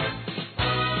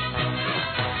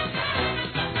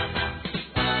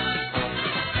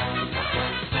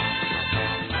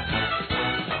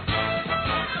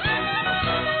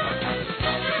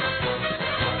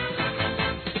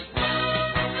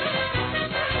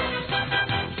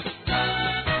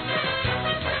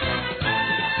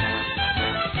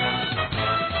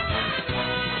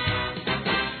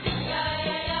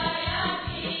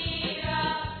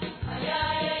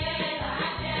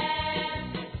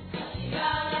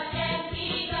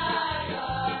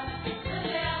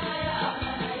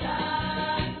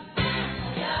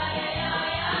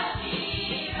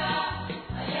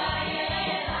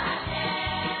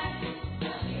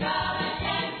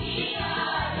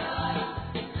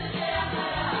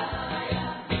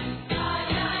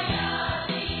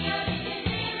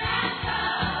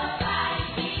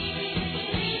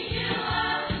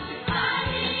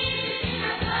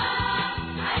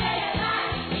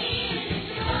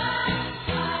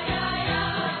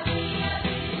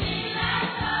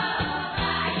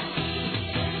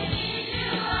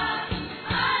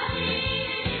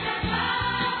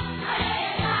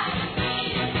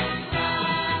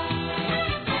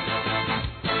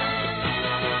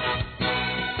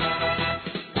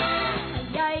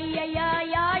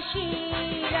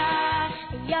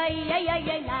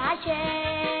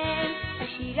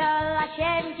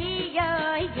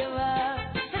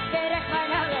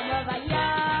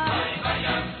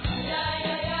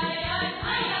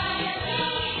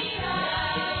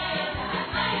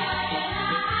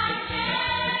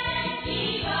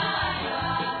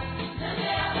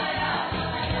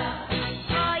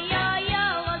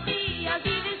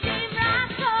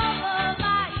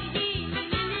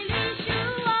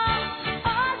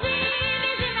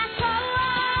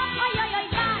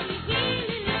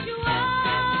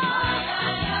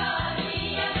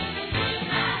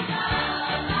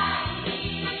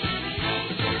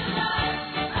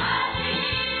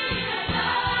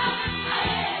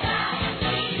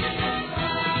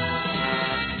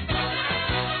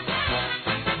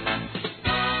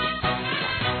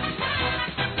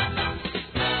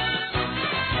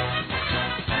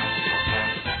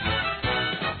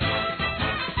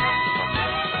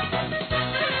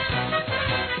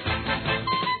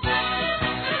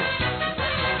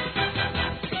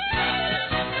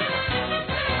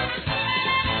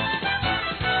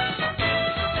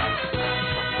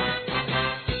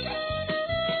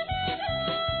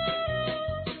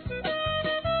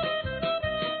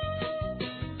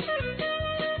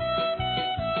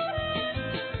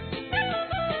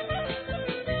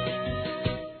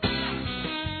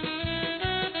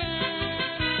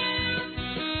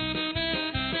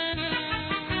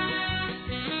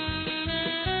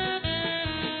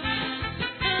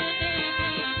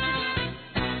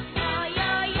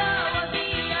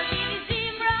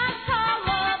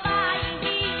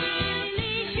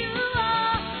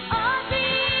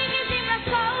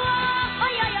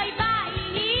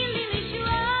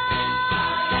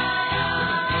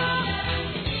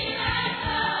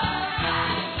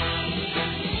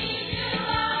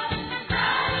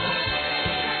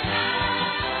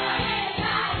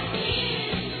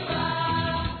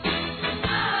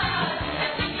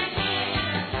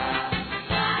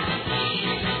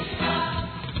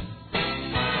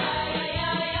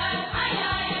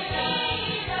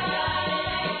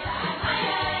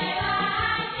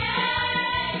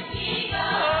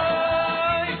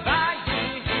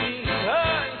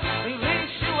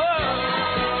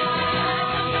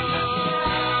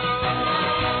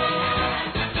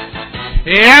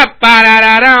 Yep.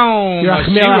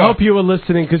 I hope you were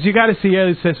listening, because you got to see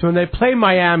Yoely says when they play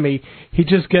Miami, he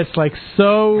just gets like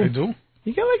so. I do.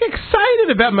 You get like excited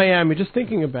about Miami just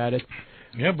thinking about it.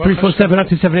 Yeah,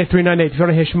 347-278-398. If you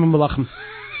want to hear Shimon Malachim.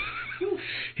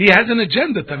 He has an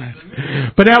agenda tonight.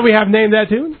 But now we have named that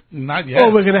tune? Not yet.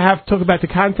 Oh, we're going to have to talk about the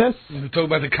contest? We're going to talk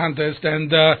about the contest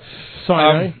and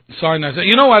sorry.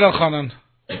 You know what, Elchanan?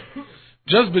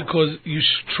 Just because you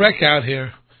trek out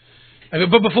here.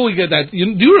 But before we get that, do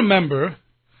you remember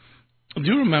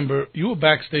you were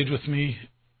backstage with me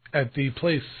at the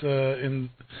place next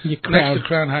to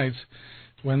Crown Heights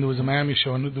when there was a Miami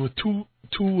show, and there were two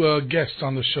guests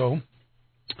on the show,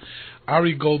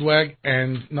 Ari Goldwag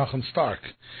and Nachum Stark,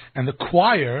 and the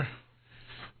choir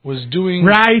was doing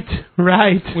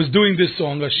was doing this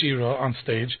song Ashira on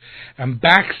stage, and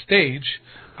backstage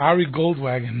Ari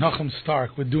Goldwag and Nachum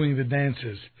Stark were doing the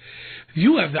dances.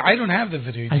 You have I don't have the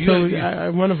video.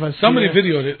 One of us. Somebody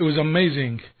videoed it. It was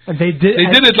amazing. And they did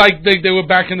it like they were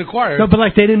back in the choir. No, but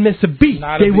like they didn't miss a beat.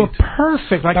 They were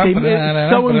perfect. Like it's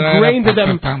so ingrained in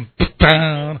them.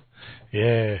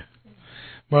 Yeah.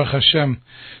 Baruch Hashem.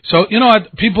 So, you know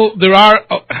what, people,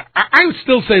 I would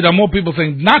still say that more people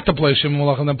think not to play Shimon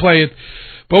Malachim than play it,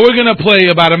 but we're going to play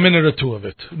about a minute or two of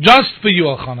it. Just for you,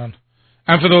 Elchanan.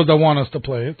 And for those that want us to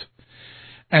play it.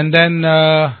 And then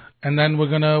we're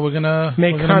gonna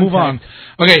move on.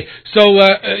 Okay, so,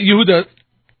 Yehuda,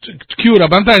 cue it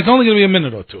up. It's only going to be a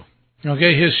minute or two.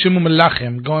 Okay, here's Shimon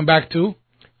Malachim, going back to?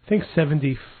 I think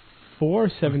 74,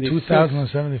 76.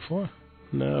 2074?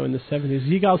 No, in the 70s.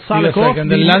 Yigal Sonic off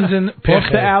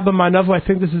the album Manovo. I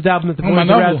think this is the album that the boys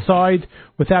are outside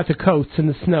without the coats in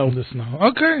the snow.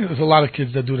 Okay, there's a lot of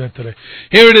kids that do that today.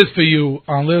 Here it is for you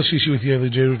on Leil Shishi with Yoely,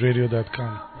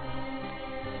 JRootradio.com.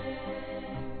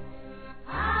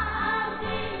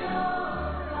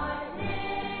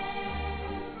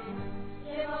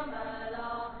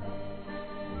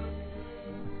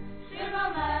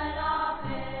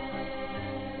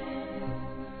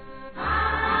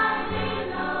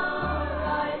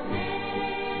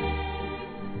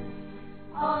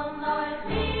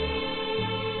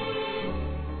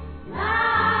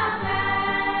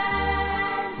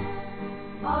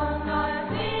 Oh, no.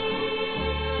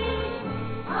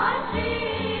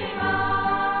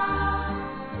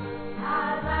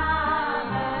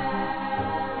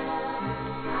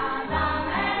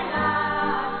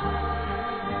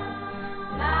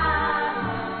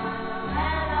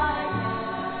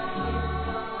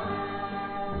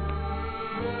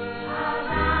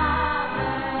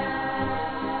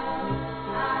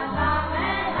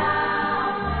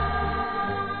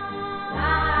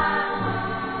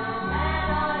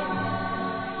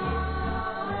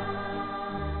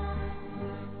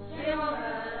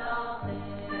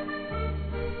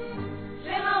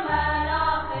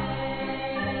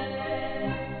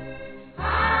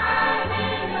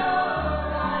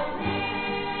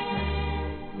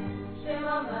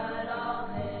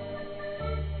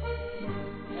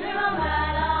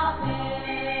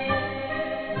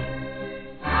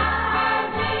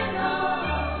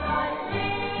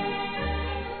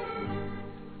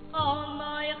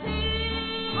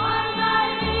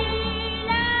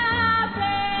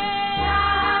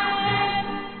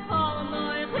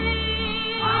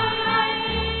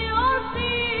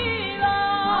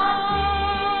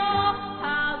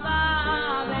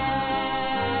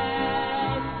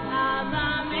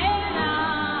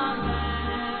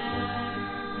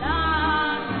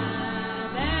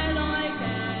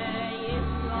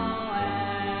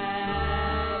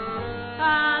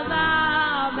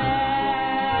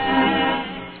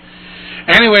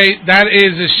 Anyway, that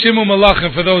is a Shimu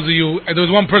Malachim for those of you. There was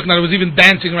one person that was even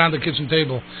dancing around the kitchen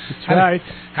table. That's right.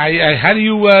 How do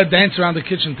you dance around the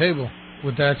kitchen table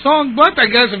with that song? But I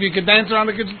guess if you could dance around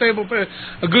the kitchen table, a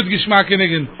good Gishmak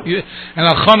Niggin. And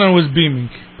Al-Khanan was beaming.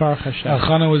 Baruch Hashem.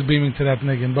 Al-Khanan was beaming to that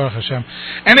Niggin. Baruch Hashem.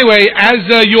 Anyway, as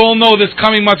you all know, this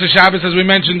coming Matzah Shabbos, as we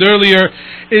mentioned earlier,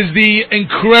 is the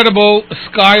incredible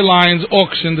Skylines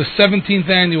auction, the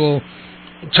 17th annual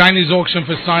Chinese auction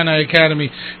for Sinai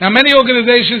Academy. Now, many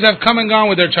organizations have come and gone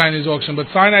with their Chinese auction, but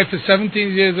Sinai for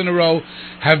 17 years in a row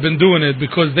have been doing it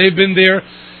because they've been there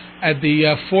at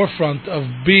the forefront of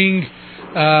bringing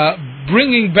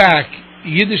back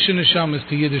Yiddish neshamas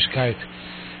to Yiddishkeit.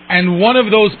 And one of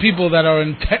those people that are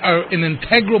an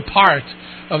integral part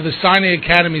of the Sinai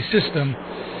Academy system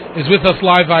is with us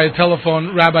live via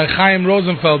telephone, Rabbi Chaim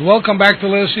Rosenfeld. Welcome back to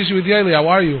Leil Shishi with Yoely. How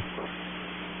are you?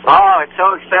 Oh, it's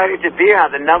so exciting to be on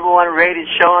the number one rated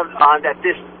show on at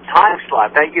this time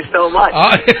slot. Thank you so much.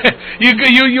 I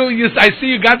see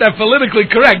you got that politically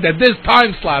correct at this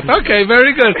time slot. Okay,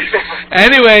 very good.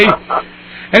 Anyway,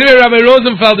 Rabbi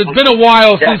Rosenfeld, it's been a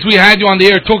while since we had you on the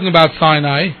air talking about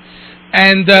Sinai.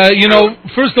 And,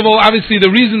 first of all, obviously the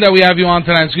reason that we have you on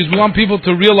tonight is because we want people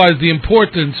to realize the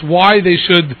importance, why they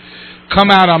should come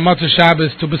out on Matzah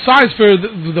Shabbos, besides for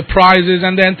the prizes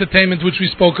and the entertainment which we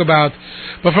spoke about.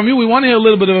 But from you, we want to hear a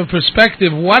little bit of a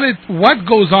perspective. What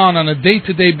goes on a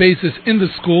day-to-day basis in the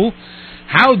school?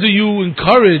 How do you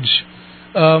encourage,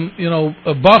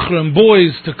 bachar and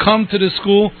boys to come to the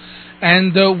school?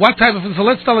 And so let's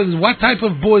start with this. What type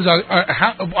of boys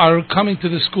are coming to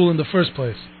the school in the first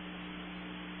place?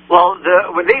 Well,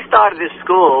 when they started this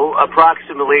school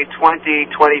approximately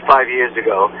 20, 25 years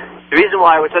ago, the reason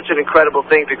why it was such an incredible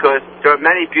thing, because there are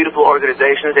many beautiful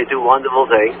organizations, they do wonderful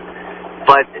things,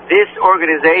 but this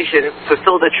organization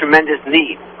fulfilled a tremendous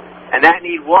need. And that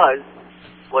need was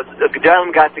the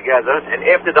Gedolim got together, and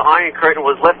after the Iron Curtain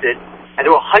was lifted, and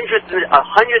there were hundreds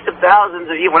of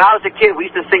thousands of you. When I was a kid, we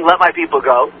used to sing, "Let My People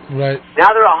Go." Right.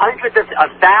 Now there are hundreds of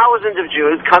thousands of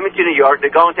Jews coming to New York.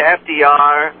 They're going to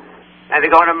FDR, and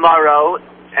they're going to Murrow,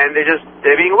 and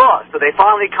they're being lost. So they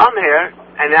finally come here,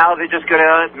 and now they're just going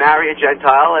to marry a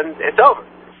Gentile, and it's over.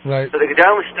 Right. So the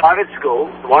Gedolim started school.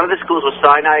 One of the schools was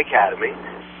Sinai Academy.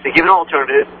 They give an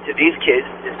alternative to these kids,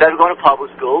 instead of going to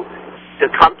public school, to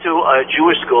come to a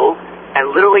Jewish school and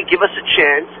literally give us a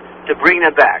chance to bring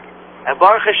them back. And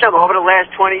Baruch Hashem, over the last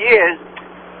 20 years,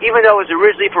 even though it was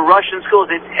originally for Russian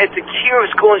schools, it's a cure of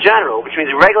school in general, which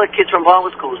means regular kids from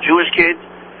public schools, Jewish kids.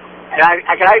 And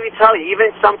I can even tell you,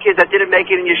 even some kids that didn't make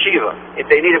it in yeshiva, if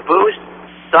they need a boost,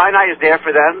 Sinai is there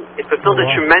for them. It fulfilled a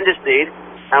tremendous need.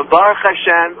 And Baruch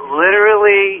Hashem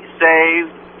literally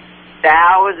saved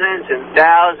thousands and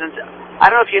thousands. I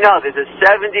don't know if you know, there's a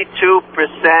 72%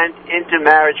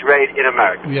 intermarriage rate in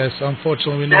America. Yes,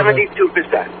 unfortunately we know 72%.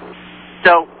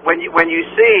 So when you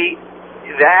see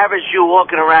the average Jew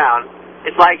walking around,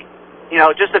 it's like,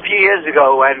 just a few years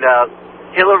ago when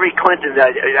Hillary Clinton,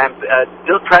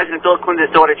 President Bill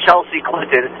Clinton's daughter Chelsea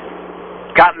Clinton,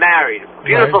 got married.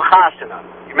 Beautiful chasana.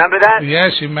 You remember that?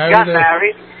 Yes, she married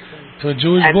to a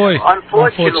Jewish boy.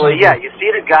 Unfortunately, you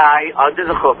see the guy under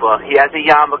the chuppah. He has a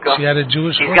yarmulke. She had a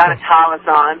Jewish He's got a tallis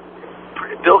on.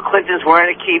 Bill Clinton's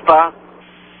wearing a kippah.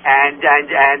 And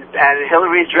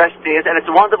Hillary's dressed this. And it's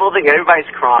a wonderful thing. Everybody's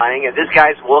crying. And this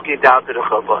guy's walking down to the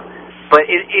chuppah. But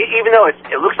even though it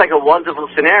looks like a wonderful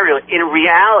scenario, in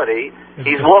reality,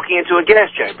 he's walking into a gas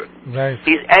chamber. Right.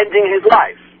 He's ending his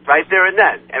life right there and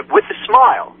then. And with a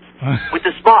smile. With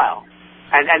a smile.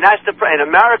 And that's in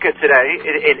America today,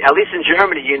 at least in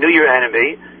Germany, you knew your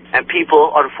enemy, and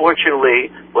people,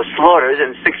 unfortunately, were slaughtered,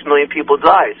 and 6 million people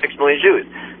died, 6 million Jews.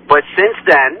 But since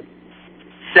then,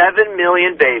 7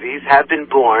 million babies have been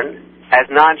born as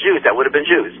non-Jews that would have been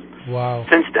Jews. Wow.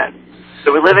 Since then.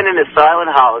 So we're living in a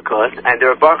silent Holocaust, and there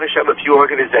are Baruch Hashem a few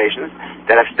organizations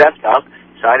that have stepped up,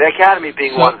 Sinai Academy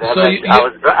being one of them.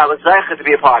 I was zeichet to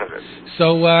be a part of it.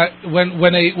 So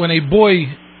when a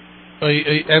boy...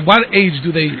 at what age do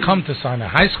they come to Sinai?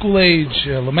 High school age,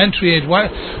 elementary age?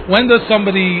 When does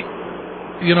somebody,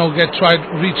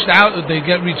 reached out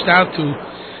to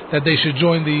that they should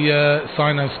join the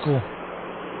Sinai school?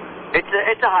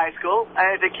 It's a high school.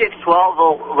 The kid's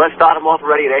 12. Let's start them off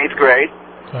already in 8th grade,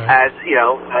 right.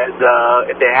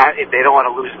 If they don't want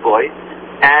to lose boy.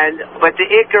 But the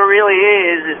ikar really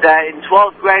is that in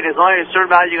 12th grade, there's only a certain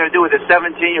amount you're going to do with a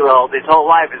 17-year-old. His whole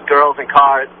life is girls and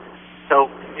cars. So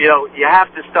you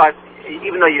have to start,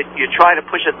 even though you're trying to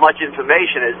push as much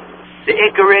information as, the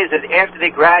ikar is that after they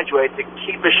graduate, to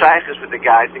keep a shaykhus with the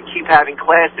guys and keep having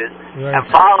classes and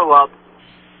follow up.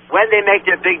 When they make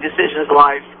their big decisions in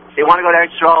life, they want to go to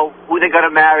Israel, who they're going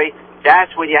to marry,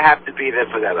 that's when you have to be there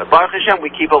for them. Baruch Hashem, we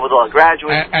keep up with all the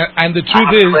graduates. And the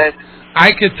truth is,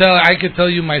 I could tell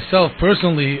you myself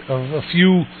personally of a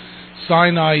few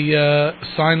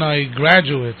Sinai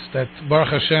graduates that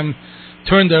Baruch Hashem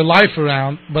turned their life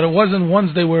around, but it wasn't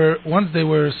once they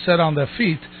were set on their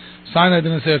feet. Sinai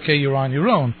didn't say, okay, you're on your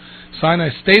own. Sinai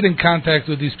stayed in contact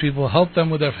with these people, helped them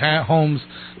with their homes,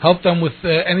 helped them with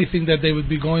anything that they would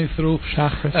be going through,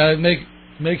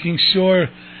 making sure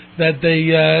that they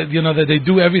that they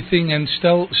do everything and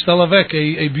stel avec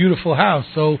a beautiful house.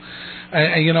 So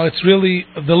it's really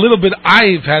the little bit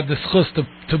I've had the schus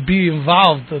to be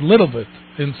involved a little bit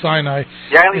in Sinai.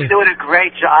 Yeah, you're doing a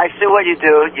great job. I see what you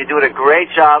do. You're doing a great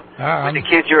job with the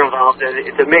kids you're involved in.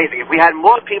 It's amazing. If we had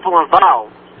more people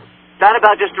involved, it's not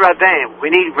about just Rabbeim. We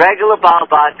need regular Baal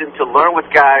Batim to learn with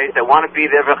guys that want to be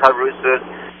there for Charusas.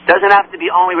 Doesn't have to be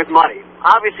only with money.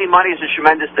 Obviously, money is a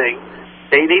tremendous thing.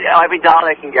 They need every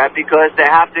dollar they can get because they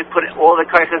have to put all the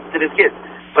crisis to the kids.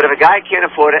 But if a guy can't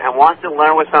afford it and wants to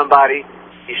learn with somebody,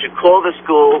 he should call the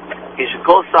school. He should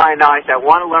call Sinai. If I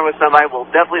want to learn with somebody, we'll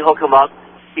definitely hook him up.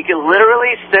 He can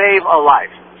literally save a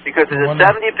life because there's a 70%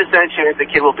 chance the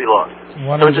kid will be lost.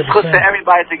 100%. So it's just good for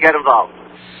everybody to get involved.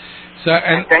 So,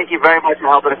 and thank you very much for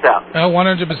helping us out.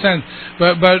 100%.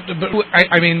 But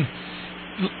I mean,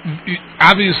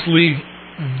 obviously,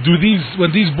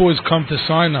 when these boys come to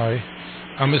Sinai,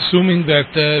 I'm assuming that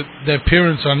their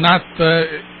parents are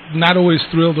not always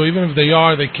thrilled, or even if they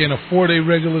are, they can't afford a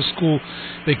regular school,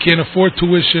 they can't afford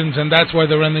tuitions, and that's why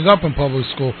they're ending up in public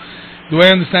school. The way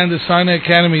I understand the Sinai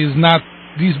Academy is not,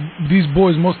 these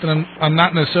boys, most of them are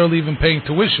not necessarily even paying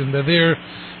tuition. They're there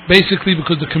basically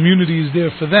because the community is there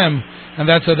for them, and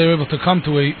that's how they're able to come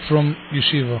from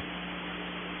yeshiva.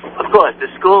 Of course, the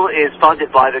school is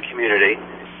funded by the community.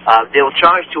 They will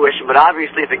charge tuition, but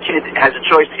obviously if a kid has a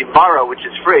choice to borrow, which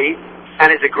is free,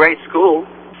 and is a great school,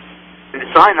 in the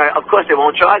Sinai, of course they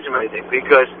won't charge them anything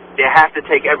because they have to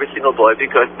take every single boy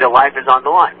because their life is on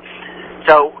the line.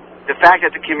 So the fact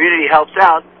that the community helps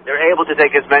out, they're able to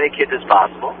take as many kids as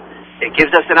possible. It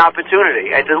gives us an opportunity.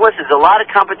 And listen, there's a lot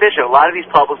of competition. A lot of these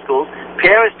public schools,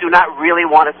 parents do not really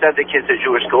want to send their kids to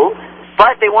Jewish school,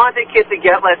 but they want their kids to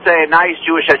get, let's say, a nice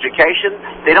Jewish education.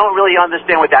 They don't really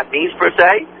understand what that means per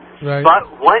se. Right.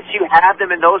 But once you have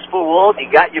them in those 4 walls, you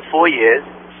got your 4 years,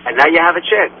 and now you have a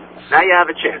chance.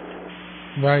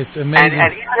 Right, amazing.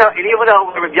 And even though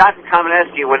Rabbi Yaakov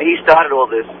Kamenetsky, when he started all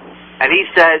this, and he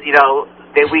said,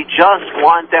 that we just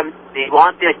want them, they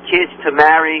want their kids to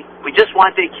marry, we just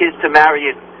want their kids to marry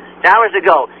in. Hours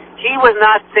ago, he was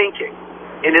not thinking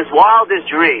in his wildest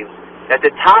dreams that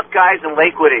the top guys in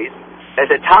Lakewood East,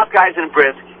 that the top guys in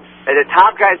Brisk, that the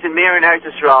top guys in Mir and Eretz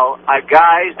Yisrael are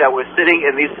guys that were sitting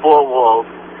in these 4 walls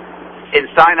in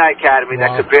Sinai Academy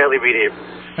that could barely read Hebrew.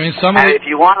 I mean, and if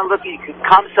you want to look, you can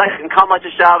come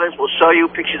to Shabbos. We'll show you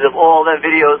pictures of all their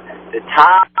videos. The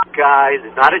top guys,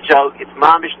 it's not a joke. It's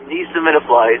mamish nisim and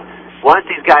flies. Once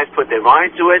these guys put their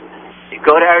mind to it, you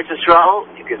go to Eretz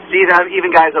Yisrael, you can see them,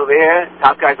 even guys over here,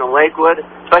 top guys in Lakewood,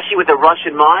 especially with the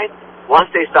Russian mind. Once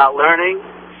they start learning,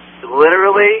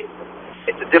 literally,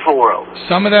 it's a different world.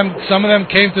 Some of them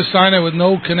came to Sinai with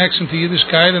no connection to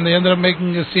Yiddishkeit, and they ended up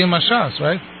making a Siyam Hashas,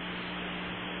 right?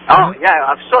 Oh, yeah,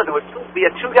 I'm sure. We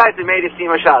had 2 guys that made a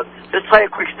Siyam Hashas. Just tell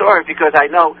you a quick story because I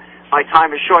know my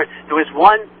time is short. There was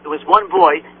one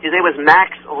boy, his name was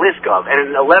Max Liskov,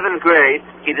 and in 11th grade,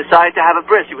 he decided to have a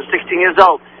bris. He was 16 years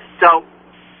old. So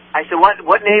I said,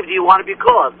 what name do you want to be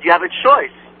called? Do you have a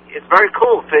choice? It's very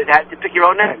cool to pick your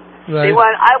own name. Right. He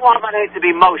went, I want my name to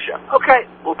be Moshe. Okay,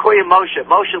 we'll call you Moshe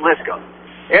Liskov.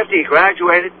 After he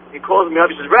graduated, he calls me up.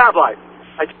 He says, Rabbi,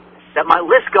 that my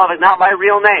Liskov is not my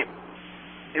real name.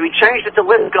 And we changed it to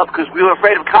Liskov because we were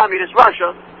afraid of communist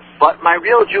Russia, but my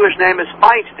real Jewish name is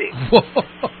Feinstein.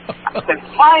 I said,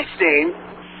 Feinstein?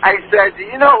 I said, do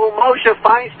you know who Moshe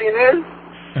Feinstein is?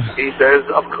 He says,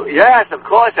 yes, of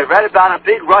course. I read about a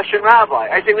big Russian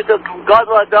rabbi. I said, Mr.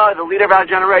 Gadol Adar, the leader of our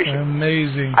generation.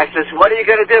 Amazing. I said, what are you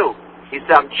going to do? He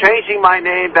said, I'm changing my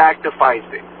name back to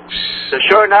Feinstein. So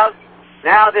sure enough,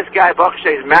 now this guy, Baruch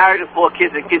Hashem, is married with 4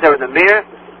 kids. The kids are in the Mir.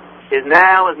 His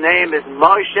name is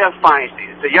Moshe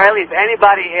Feinstein. So Yoely, if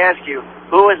anybody asks you,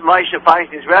 who is Moshe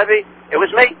Feinstein's Rebbe? It was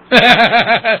me.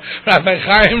 Rabbi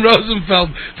Chaim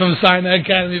Rosenfeld from Sinai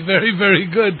Academy. Very, very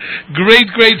good.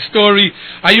 Great story.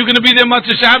 Are you going to be there much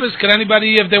of Shabbos? Can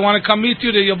anybody, if they want to come meet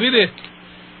you, you'll be there?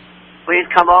 Please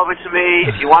come over to me.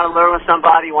 If you want to learn with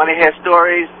somebody, you want to hear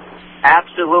stories,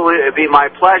 absolutely, it'd be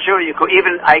my pleasure.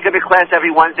 I give a class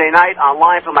every Wednesday night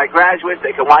online for my graduates.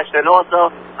 They can watch that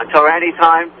also until any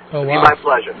time. Oh, it'd be my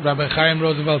pleasure. Rabbi Chaim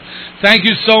Rosenfeld, thank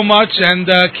you so much,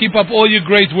 and keep up all your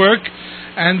great work.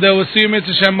 and we'll see you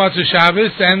Mitzvah Shem Matzah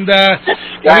Shabbos, and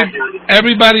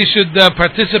everybody should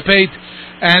participate,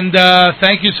 and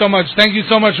thank you so much. Thank you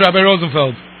so much, Rabbi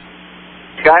Rosenfeld.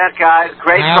 Guys,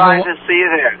 great trying to see you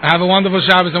there. Have a wonderful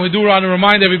Shabbos, and we do want to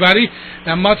remind everybody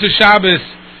that Matzah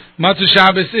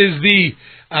Shabbos is the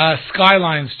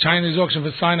Skylines Chinese auction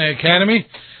for Sinai Academy.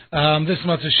 This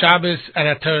Matzah Shabbos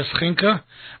at Teres Chinka.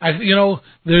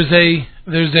 There's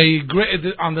a great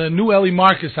on the new Eli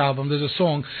Marcus album. There's a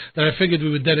song that I figured we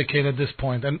would dedicate at this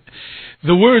point, and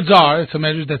the words are, it's a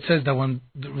measure that says that when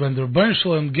the Rebbeinu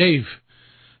Shalom gave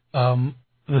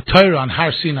the Torah on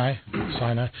Har Sinai,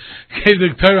 gave the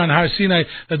Torah on Har Sinai,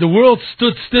 that the world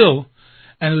stood still,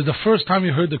 and it was the first time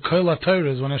you heard the Kol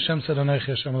HaTorah when Hashem said, Anochi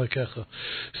Hashem Elokecha.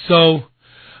 So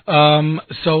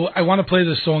I want to play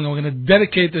this song, and we're going to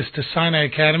dedicate this to Sinai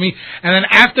Academy, and then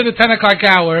after the 10 o'clock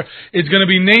hour, it's going to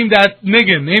be named that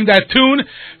tune,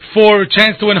 for a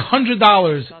chance to win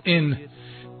 $100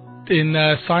 in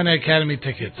Sinai Academy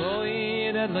tickets.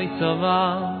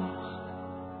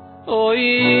 Oy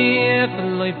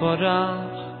loy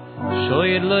porach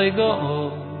shoyr loy go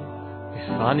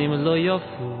ifanim lo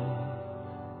yofu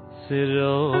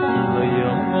siro lo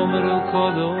yomru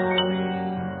kodoy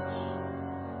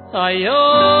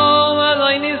ayom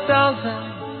aloy nistalza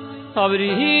abri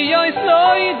yoy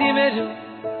sloy dimeru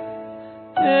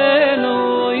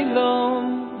eloy lom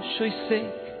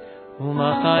shoysek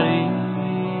umachari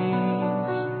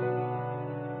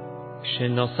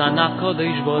shenosana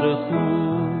kodesh baruchu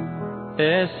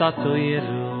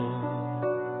Esatoyero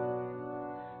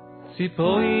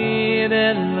Tzipoir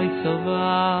loy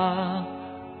tzova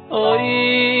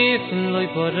Oif loy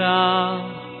pora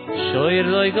Shoir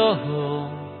loy goho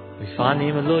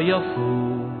Vifanim loy yofu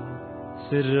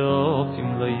Sirofim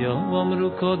loy yomru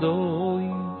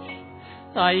kodosh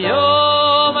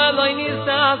Ayom loy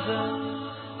nizaza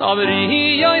Kabri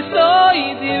yoy soy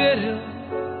diveru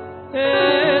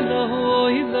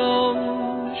Eloy lom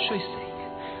shoyse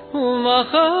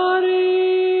Umachari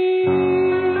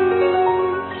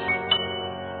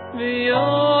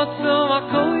V'yotzo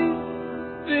akoi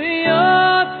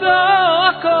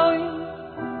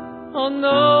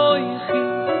Onoichi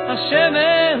Hashem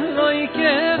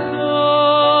Elokecho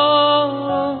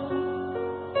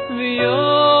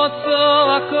V'yotzo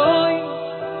akoi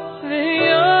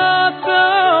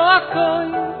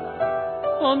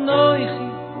Onoichi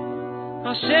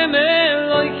Hashem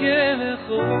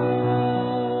Elokecho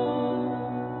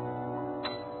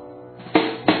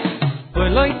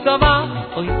Loy tzava,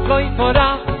 oy loy pora,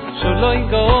 sholoy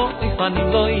go, ifanim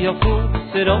loy yofu,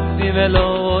 serofim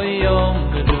eloy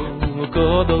yomru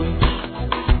kodoy.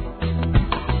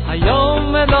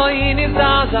 Hayom eloy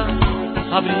nizaza,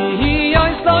 abri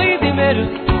yoy sloy dimeru,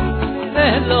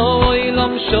 eloy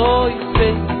lom shoy se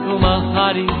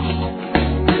kumahari.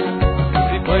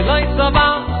 Oy loy tzava,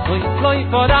 oy loy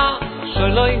pora,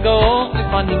 sholoy go,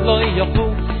 ifanim loy yofu,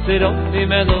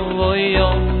 serofim eloy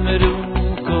yomru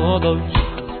kodoy.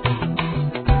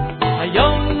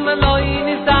 Hayom eloy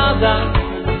nizaza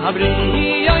Abri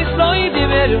yoy sloy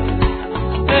diveru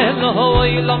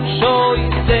Eloy lom shoy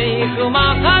Seich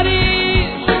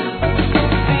umacharish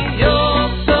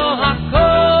V'yotzo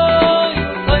hakoy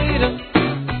Toiro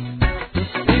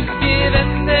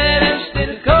Izgiven deresh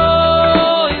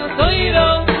tirkoy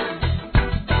Toiro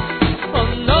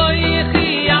Onoichi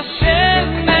Hashem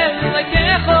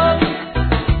Elokecho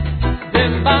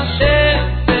Dem Bashem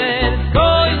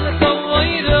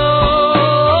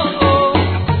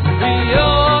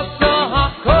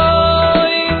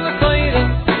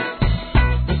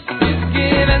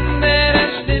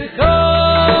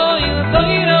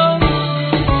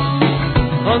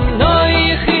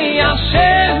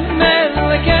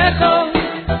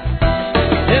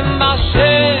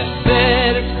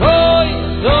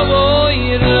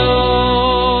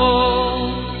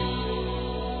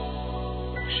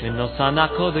Sana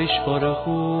kodesh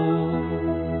baruchu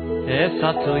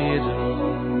esatoyero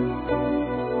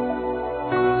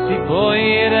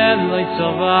Tzipoir loy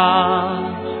tzova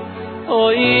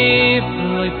Oif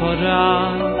loy pora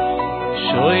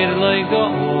Shoir loy go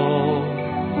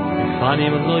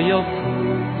Fanim loy yofu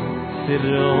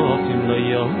Sirofim loy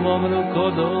yomru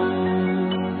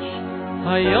kodosh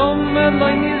Hayom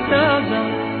loy nizaza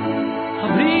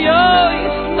Abri yoy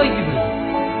loy gibru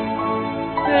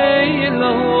Hey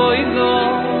Eloy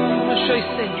Lom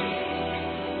shoysei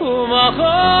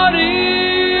umachari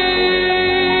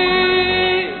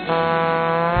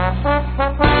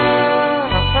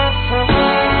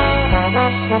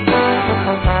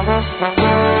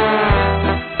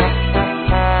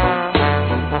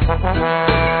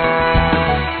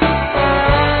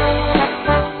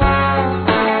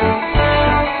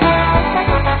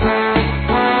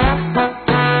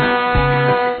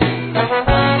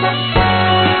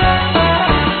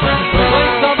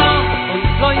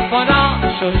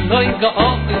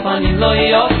הגאוף אני לא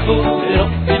יופו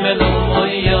רופאים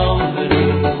אלוהי יום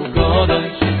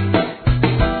ורוגודש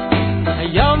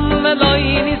היום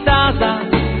אלוהי ניסעזה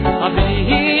אבי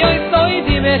יוי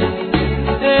דימר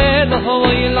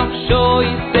אלוהי לחשוי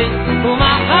סי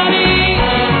ומחרי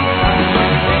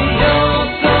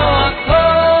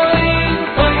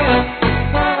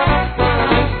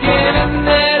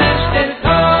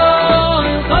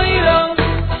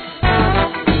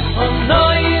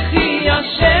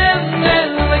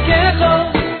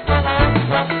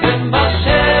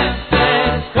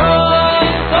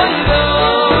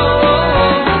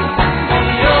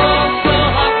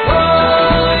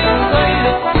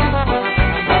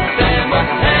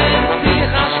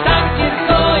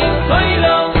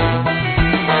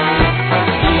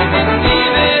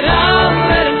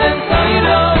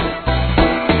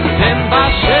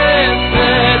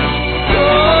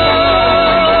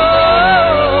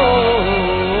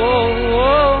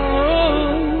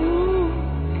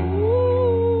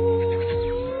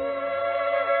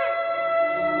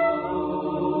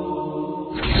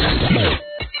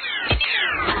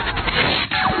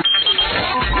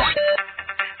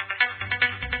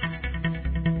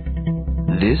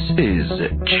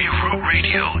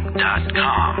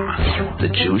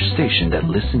That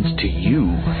listens to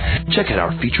you. Check out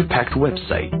our feature-packed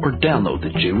website or download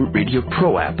the J-Root Radio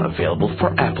Pro app available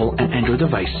for Apple and Android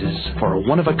devices for a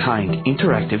one-of-a-kind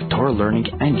interactive Torah learning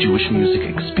and Jewish music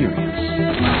experience.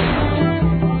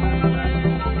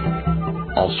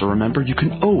 Also remember, you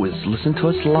can always listen to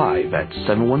us live at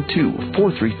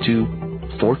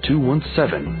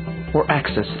 712-432-4217 or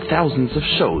access thousands of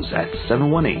shows at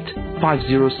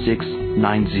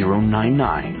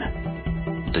 718-506-9099.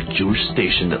 The Jewish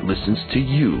station that listens to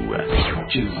you.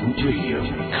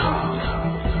 Yoely Kar.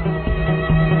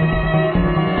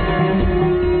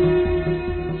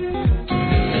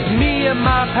 Me and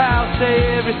my pal say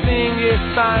everything is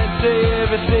fine, say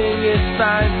everything is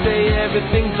fine, say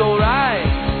everything's alright.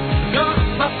 Got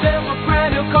myself a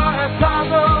brand new car and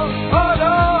cargo,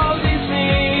 all these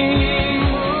things.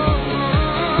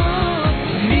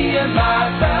 Me and my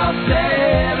pal say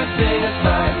everything is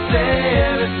fine, say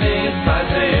everything is fine.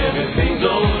 Everything's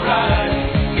alright.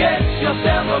 Get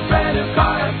yourself a brand new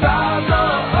car and Plaza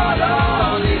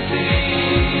all these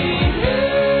things.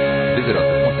 Visit us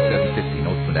at 2750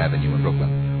 Northwood Avenue in Brooklyn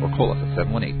or call us at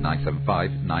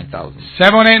 718-975-9000.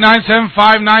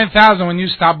 718-975-9000. When you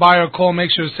stop by or call, make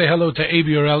sure to say hello to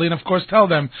Abi or Ellie, and of course tell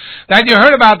them that you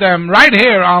heard about them right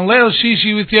here on Leil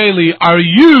Shishi with Yoely. Are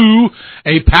you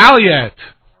a pal yet?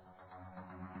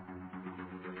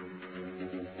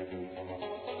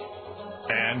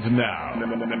 And now,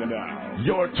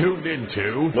 you're tuned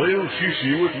into Leil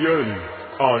Shishi with Yoely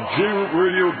on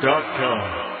JRootRadio.com.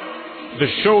 The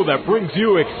show that brings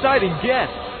you exciting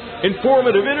guests,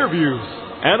 informative interviews,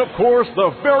 and of course,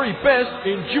 the very best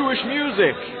in Jewish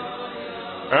music.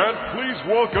 And please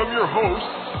welcome your host,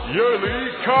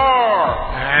 Yoely Kar.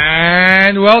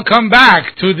 And welcome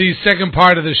back to the second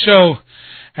part of the show.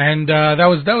 And that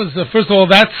was first of all,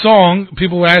 that song,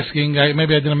 people were asking,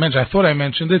 maybe I didn't mention, I thought I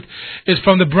mentioned it, is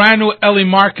from the brand new Eli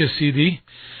Marcus CD.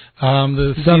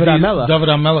 David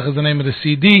HaMelech is the name of the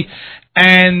CD.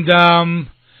 And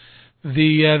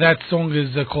that song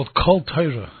is called Kol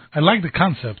Torah. I like the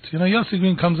concept. You know, Yossi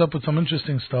Green comes up with some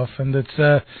interesting stuff, and it's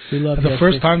the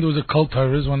first time there was a Kol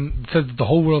Torah is when it said that the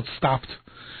whole world stopped.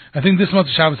 I think this month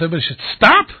of Shabbos everybody should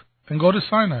stop and go to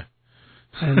Sinai.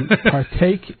 And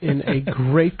partake in a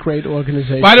great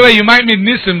organization. By the way, you might meet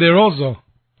Nissim there also.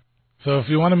 So if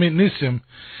you want to meet Nissim,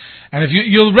 and if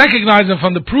you'll recognize him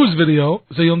from the Pruz video,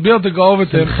 so you'll be able to go over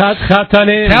to him.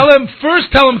 Tell him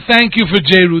thank you for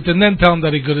J-Root, and then tell him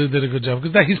that he did a good job,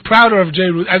 because he's prouder of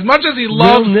J-Root as much as he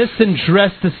loves. Will Nissim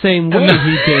dress the same way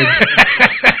he did?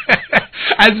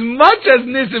 As much as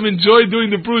Nissim enjoyed doing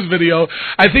the Pruz video,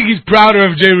 I think he's prouder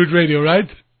of J-Root Radio, right?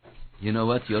 You know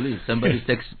what, Yoely? Somebody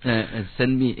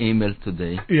sent me email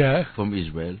today from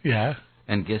Israel. Yeah.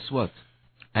 And guess what?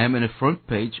 I am on the front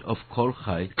page of Kol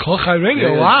Chai. Kol Chai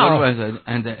Radio, wow.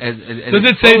 And does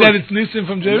it say that it's Nissim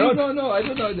from J-Root? No, I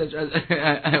don't know. It's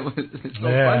so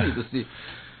funny to see.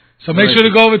 So make sure to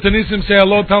go over to Nissim, say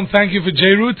hello, tell him thank you for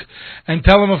J-Root, and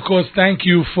tell him, of course, thank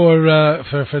you for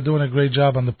doing a great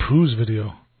job on the Pruz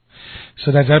video.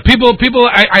 So that's that. People,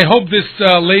 I hope this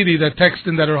lady that texted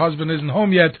in that her husband isn't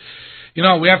home yet, you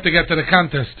know, we have to get to the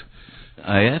contest.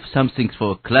 I have something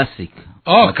for classic.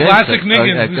 Oh, okay, classic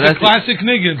niggin. This is a classic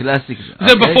niggin. Classic.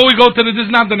 Okay. Before we go to this is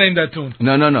not the name of that tune.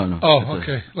 No. Oh,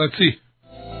 okay. Let's see.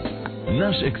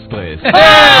 נש אקספרס.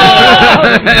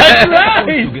 That's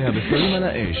right. סוגי הבשרים על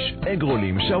האש,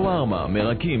 אגרולים, שווארמה,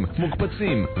 מרקים,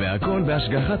 מוקפצים, והכל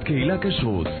בהשגחת קהילה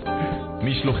כשרות.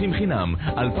 משלוחים חינם,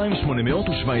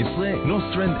 2817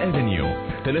 נוסטרנד אבניו.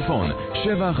 טלפון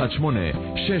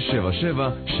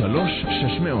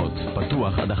 718-677-3600.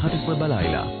 פתוח עד 11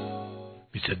 בלילה.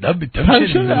 That's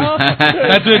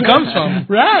where it comes from.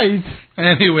 Right.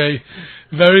 Anyway,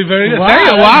 very, very...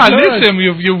 Wow, wow, good. listen,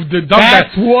 you've done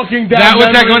That's that. walking down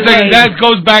One second. lane. That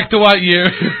goes back to what year?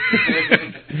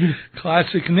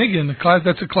 Classic Niggin.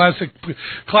 That's a classic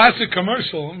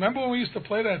commercial. Remember when we used to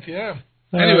play that? Yeah.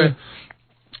 Anyway,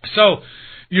 so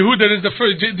Yehuda is the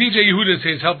first. DJ Yehuda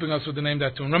is helping us with the name of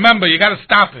that tune. Remember, you got to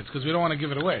stop it because we don't want to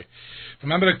give it away.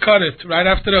 Remember to cut it right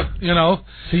after the,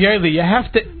 So, Yoely, you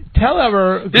have to tell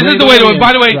our... This is the way to do it.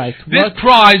 By the way, right. This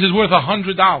prize is worth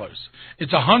 $100.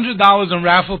 It's $100 in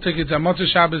raffle tickets at Motzei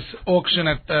Shabbos auction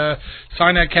at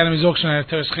Sinai Academy's auction at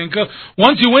Teres Chinka.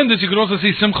 Once you win this, you could also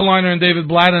see Simcha Leiner and David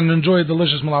Blatt and enjoy a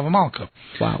delicious Malava Malka.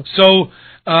 Wow. So,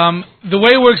 the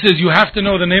way it works is you have to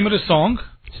know the name of the song,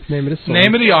 name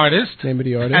of the artist, and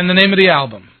the name of the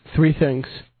album. 3 things.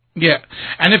 Yeah,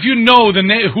 and if you know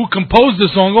who composed the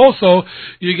song, also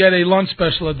you get a lunch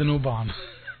special at the New Barn.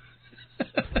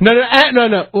 No.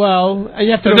 Well,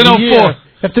 you have to know the year. You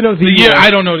have to know the year. I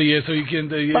don't know the year, so you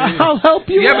can. I'll help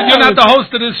you. Yeah, but you're not the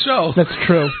host of this show. That's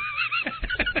true.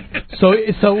 So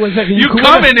 1 second. You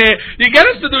come in here, you get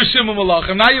us to do Shimon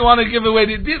Malachim. Now you want to give away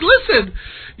listen,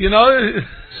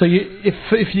 So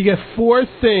if you get 4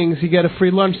 things, you get a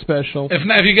free lunch special.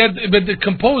 If you get, but the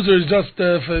composer is just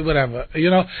for whatever,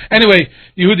 Anyway,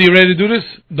 Yehuda, you ready to do this?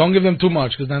 Don't give them too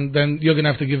much, because then you're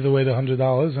gonna have to give away the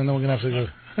 $100, and then we're gonna have to go.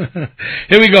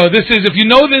 Here we go. This is, if you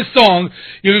know this song,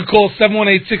 you can call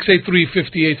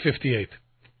 718-683-5858.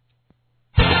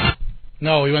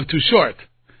 No, we went too short.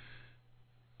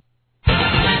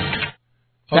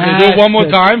 Okay, do it one more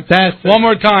time. One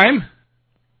more time.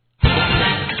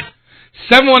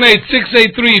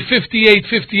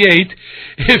 718-683-5858.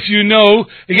 If you know,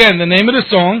 again, the name of the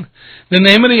song, the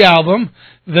name of the album,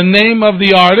 the name of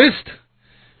the artist,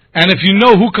 and if you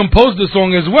know who composed the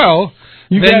song as well,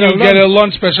 then you'll get a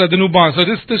lunch special at the New Barn. So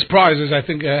this prize is, I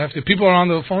think, people are on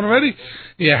the phone already?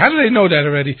 Yeah, how do they know that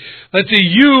already? Let's see,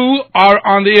 you are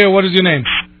on the air. What is your name?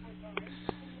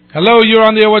 Hello, you're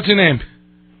on the air. What's your name?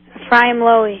 Ephraim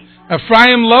Lowy.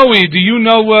 Ephraim Lowy. Do you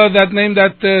know that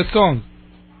song?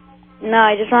 No,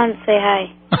 I just wanted to say hi.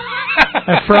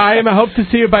 Ephraim, I hope to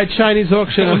see you by Chinese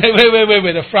auction. Wait.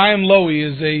 Ephraim Lowy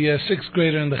is a 6th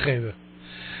grader in the Cheder.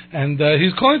 And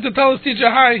he's calling to tell his teacher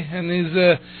hi, and he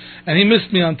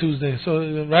missed me on Tuesday, so,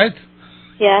 right?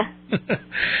 Yeah.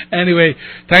 Anyway,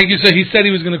 thank you. So he said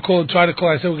he was going to try to call.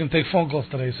 I said we're going to take phone calls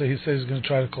today, so he said he's going to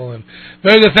try to call in.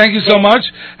 Very good. Thank you so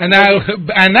much. And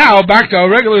now back to our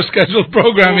regular scheduled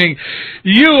programming.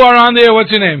 You are on there. What's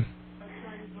your name?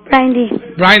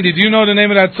 Brandy, do you know the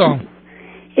name of that song?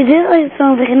 Is it like a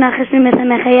song and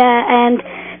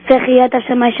V'chiyat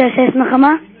Hashem Moshe says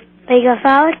Mechama? By Yigal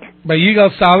Salik? By Yigal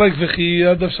Salik,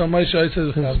 V'chiyat Hashem Moshe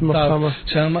says Mechama.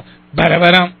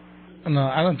 No,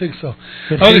 I don't think so.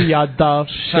 V'chiyat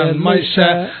Hashem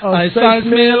Moshe says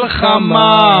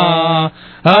Milchama.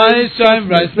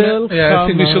 Yeah, I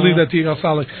think we should leave that to Yigal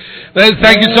Salik.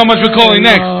 Thank you so much for calling.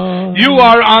 Next, you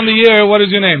are on the air. What is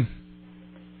your name?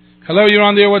 Hello, you're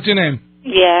on the air. What's your name?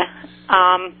 Yeah.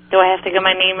 Do I have to give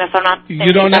my name if I'm not?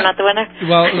 I'm not the winner.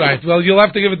 Well, right. Well, you'll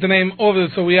have to give it the name over.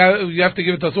 So you have to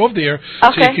give it to us off the air,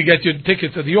 so you can get your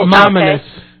tickets at the auction. Okay.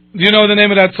 Do you know the name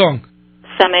of that song?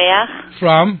 Sameach.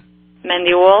 From?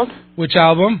 Mendy Wald. Which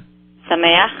album?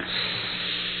 Sameach.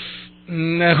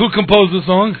 Who composed the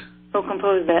song? Who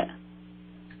composed it?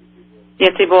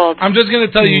 Yetzi Bald. I'm just going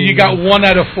to tell you got 1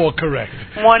 out of 4 correct.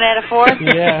 1 out of 4?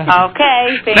 Yeah.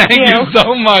 Okay, thank you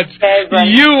so much. Okay,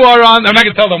 you are on, I'm not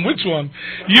going to tell them which one.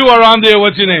 You are on there.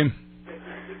 What's your name?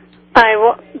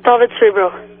 David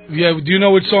Cerebro. Yeah, do you know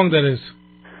which song that is?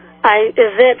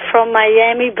 Is it from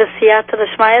Miami, B'siyata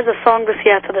D'Shmaya, the song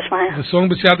B'siyata D'Shmaya? The song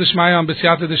B'siyata D'Shmaya on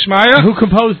B'siyata D'Shmaya? Who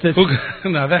composed it? Who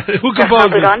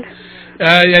composed it?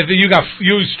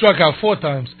 You struck out 4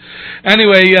 times.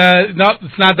 Anyway, no,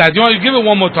 it's not that. You want to give it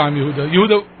one more time, Yehuda?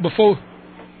 Yehuda, before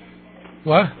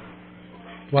what?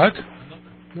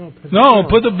 No,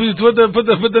 put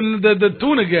the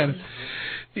tune again.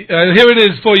 Here it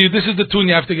is for you. This is the tune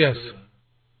you have to guess.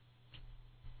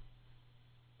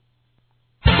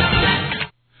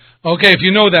 Okay, if you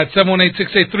know that,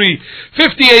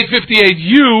 718-683-5858.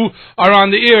 You are on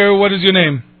the air. What is your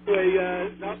name?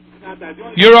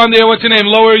 You're on there. What's your name?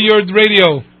 Lower your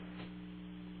radio.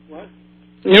 What?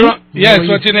 Yes,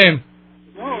 what's your name?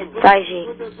 Saiji.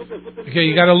 Okay,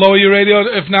 you got to lower your radio.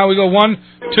 If now we go 1,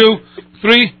 2,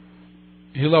 3.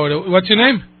 You lowered it. What's your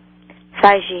name?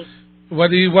 Saiji.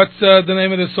 What's the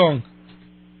name of the song?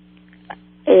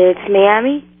 It's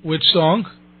Miami. Which song?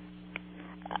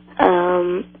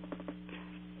 I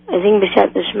think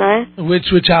B'Shat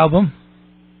B'Shmai. Which album?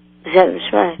 B'Shat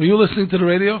B'Shmai. Were you listening to the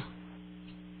radio?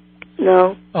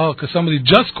 No. Oh, because somebody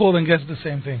just called and guessed the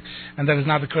same thing, and that is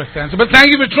not the correct answer. But thank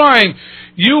you for trying.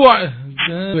 You are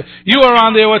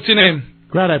on there. What's your name?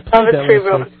 Glad I played that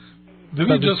last week. Did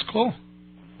we just call?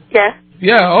 Yeah.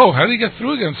 Yeah. Oh, how did you get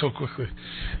through again so quickly?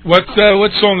 What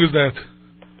song is that?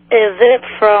 Is it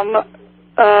from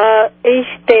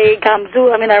Ishte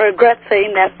Gamzu? I mean, I regret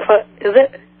saying that, but is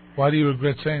it? Why do you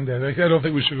regret saying that? I don't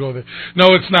think we should go there.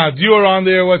 No, it's not. You are on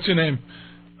there. What's your name?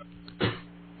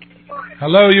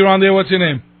 Hello, you're on there. What's your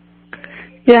name?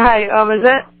 Yeah, hi. Is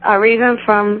it a Raven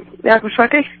from Yaakov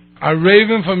Shweki? A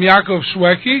Raven from Yaakov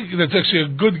Shweki? That's actually a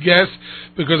good guess,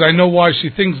 because I know why she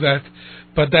thinks that,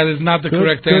 but that is not the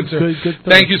correct answer. Good.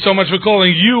 Thank you so much for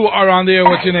calling. You are on there.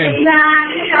 What's your name?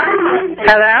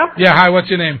 Hello? Yeah, hi, what's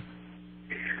your name?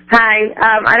 Hi.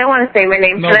 I don't want to say my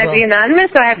name. No Should problem. I be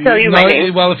anonymous, or I have to tell you my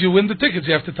name? Well, if you win the tickets,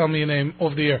 you have to tell me your name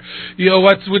off the air.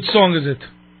 Which song is it?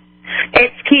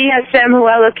 It's Ki Hashem Hu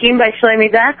Elokim by Shlomi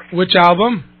Dax. Which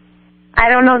album? I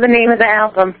don't know the name of the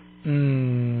album.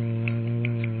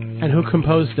 And who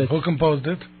composed it? Who composed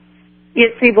it?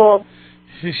 Yitzi Bol.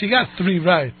 She got 3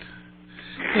 right.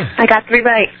 I got 3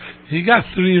 right. He got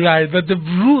 3 right, but the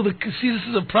rule, see, this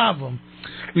is a problem.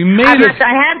 We made I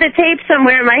have the tape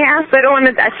somewhere in my house. I don't want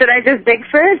to. Should I just dig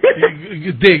first?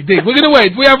 Dig. We're going to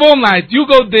wait. We have all night. You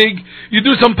go dig. You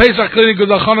do some Pesach cleaning,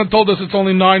 because Achana told us it's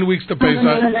only 9 weeks to Pesach.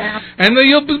 And then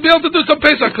you'll be able to do some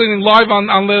Pesach cleaning live on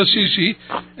Leil Shishi.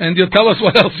 And you'll tell us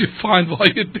what else you find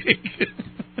while you dig.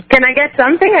 Can I get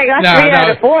something? I got 3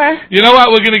 out of 4. You know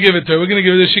what? We're going to give it to her. We're going to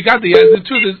give it to her. She got the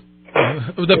truth is,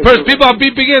 the first people are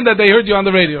beeping in that they heard you on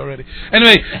the radio already.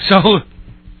 Anyway, so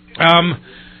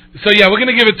yeah, we're going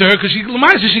to give it to her, because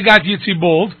she got Yitzi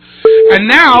Bold. And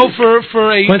now for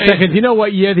a... 1 second. Do you know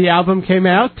what year the album came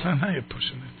out? Now you're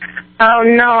pushing it. Oh,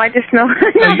 no, I just know,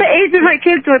 the age of my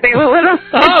kids when they were little.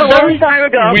 It's a long time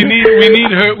ago.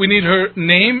 We need her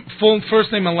name, full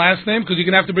first name and last name, because you're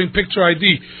going to have to bring picture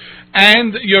ID.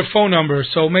 And your phone number.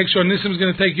 So make sure Nissim's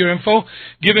going to take your info.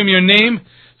 Give him your name,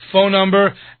 phone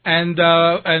number, and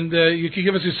you can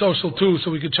give us your social too,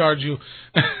 so we could charge you.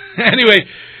 Anyway,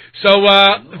 so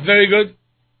very good.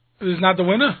 This is not the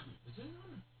winner.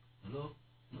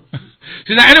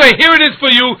 So now, anyway, here it is for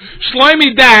you,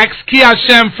 Shlomi Dax, Ki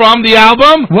Hashem from the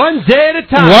album One Day at a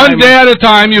Time. One Day at a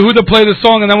Time. Yehuda play the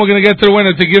song, and then we're going to get to the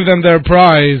winner to give them their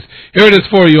prize. Here it is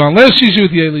for you on Leil Shishi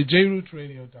with Yoely,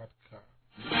 jrootradio.com.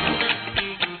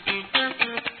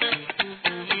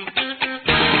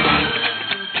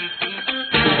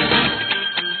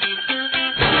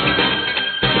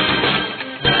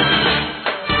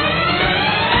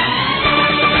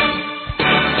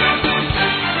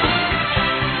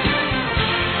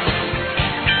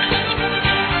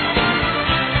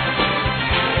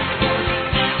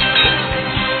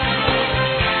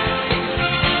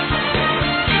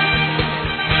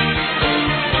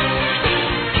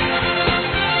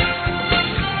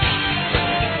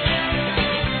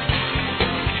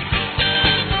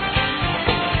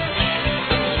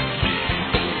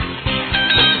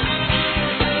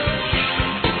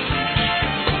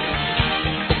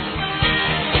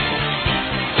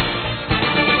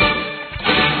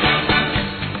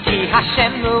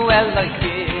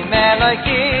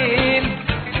 Elohim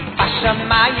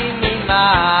Hashamayim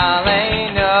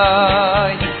Imaleinu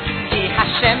Ki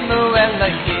Hashem Hu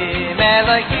Elohim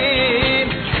Elohim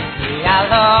Ki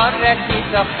Alorech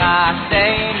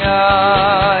Mizochaseinu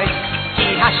Ki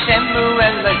Hashem Hu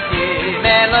Elohim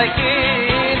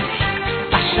Elohim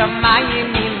Hashamayim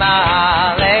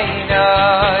Imaleinu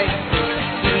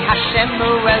Ki Hashem Hu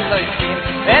Elohim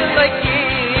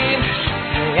Elohim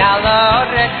Ki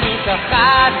Alorech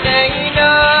Mizochaseinu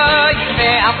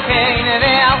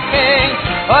Ve'alkein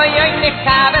Oy oy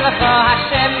nekabel cho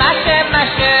Hashem Hashem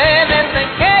Hashem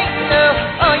Elokeinu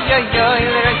Oy oy oy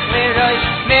leroy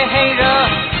meheiro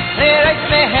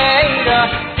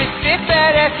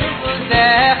V'siferet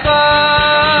uzecho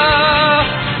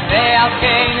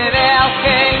Ve'alkein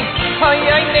Oy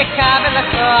oy nekabel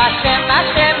cho Hashem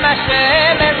Hashem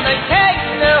Hashem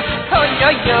Elokeinu Oy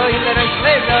oy oy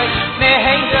leroy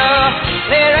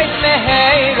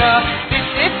meheiro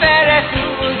V'siferet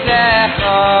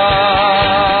uzecho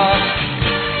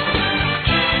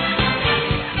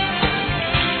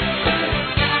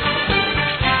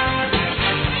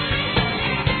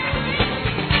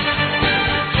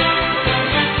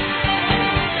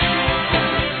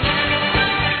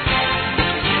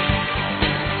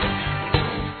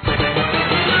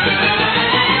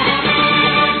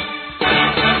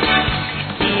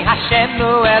Hashem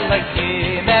Hu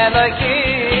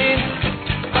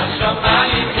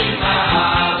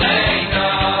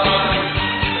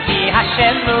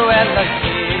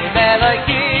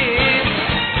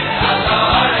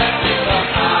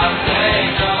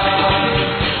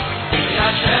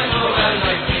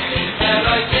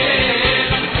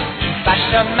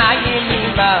Hashemayim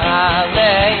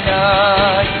Imaleinu.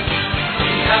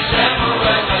 Hashem hu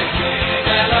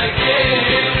Elokim,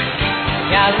 Elokim.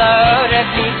 Yalo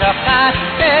Refi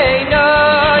Tochateinu.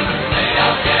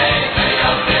 Me'alkei,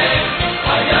 Me'alkei.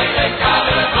 Yoely Kar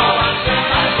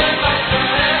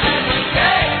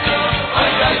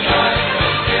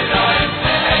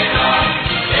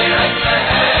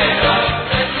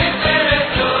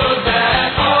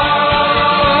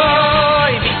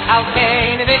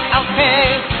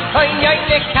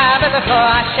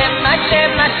Hashem,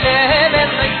 Hashem, Hashem.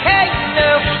 Elokeinu.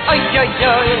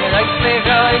 Yoely.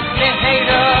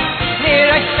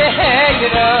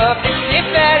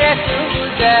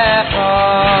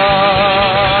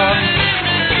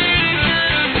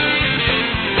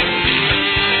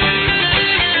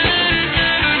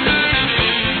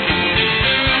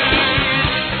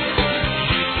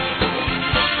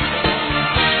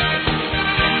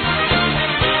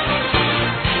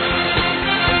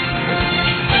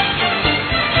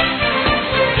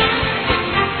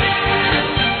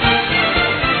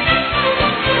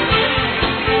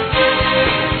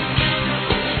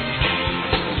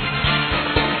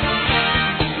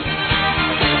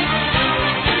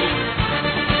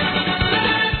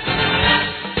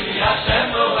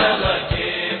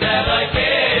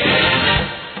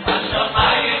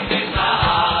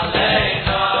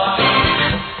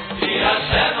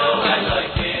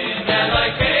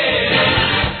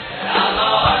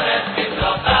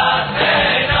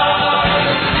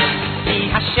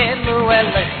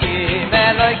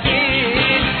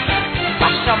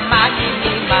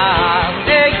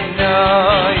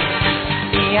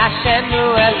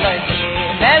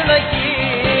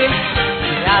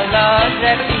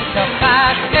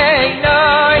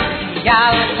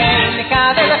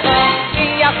 Kar Hashem,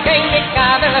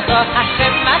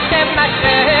 Hashem,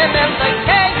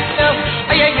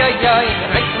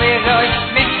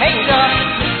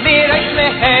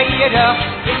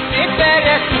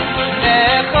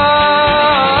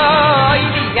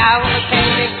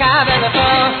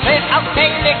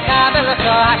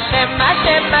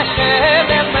 Hashem,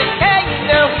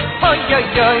 Elokeinu. Oy, oy,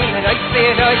 oy, Leroy,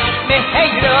 Leroy,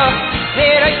 Leheiro,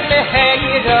 Leroy,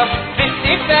 Leheiro,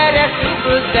 B'Tiferet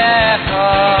U'Zecho.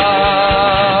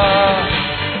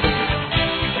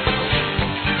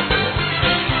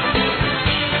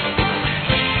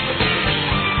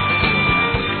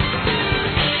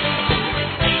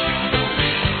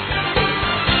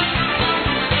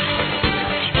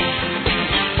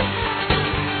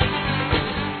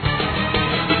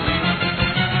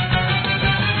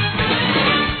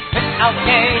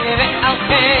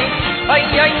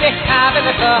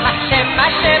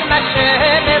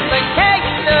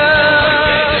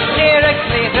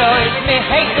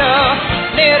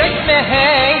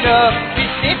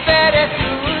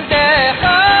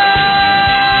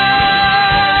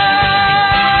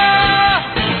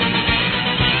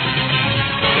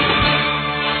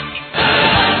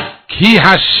 Ki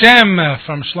Hashem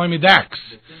from Shlomi Dax.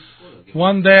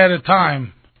 One day at a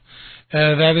time.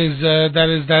 That is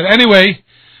that. Anyway,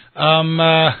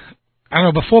 I don't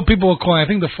know. Before people were calling, I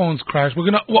think the phones crashed.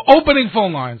 We're opening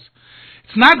phone lines.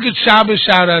 It's not good Shabbos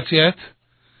shout-outs yet.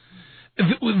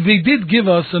 They did give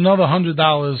us another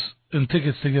 $100 in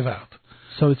tickets to give out.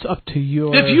 So it's up to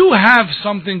you. If you have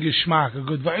something geschmack, a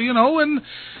good, and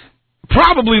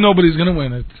probably nobody's going to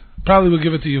win it. Probably we'll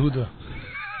give it to Yehuda.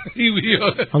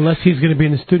 Unless he's going to be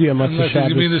in the studio Motzei Shabbos. Unless he's going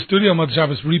to be in the studio Motzei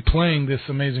Shabbos replaying this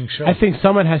amazing show. I think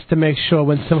someone has to make sure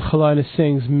when Simcha Leina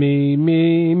sings me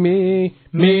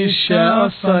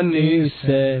she'asa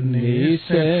nisem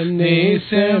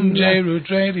J-Root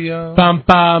Radio bum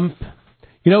bum.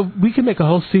 We can make a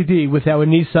whole CD with our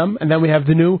Nisam, and then we have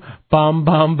the new bum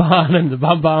bum bum and the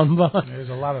bum bum bum. There's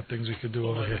a lot of things we could do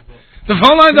over here. The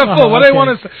phone lines are full. What do they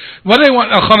want to say? What do they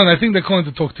want? Chanan, I think they're calling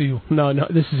to talk to you. No,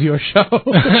 this is your show.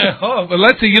 But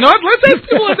let's see. You know what? Let's ask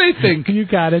people what they think. You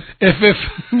got it. If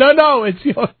No, it's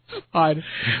yours. Fine.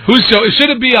 Whose show?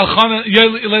 Should it be Chanan?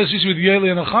 Let's just with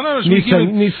Yoely and Chanan, or should we keep it?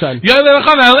 Nissan. Yoely and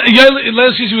Chanan.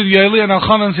 Let's just with Yoely and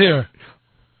Chanan's here.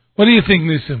 What do you think,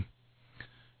 Nissim?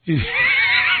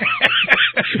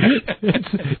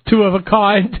 It's two of a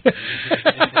kind.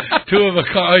 Two of a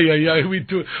kind. Yeah.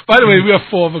 By the way, we are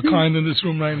four of a kind in this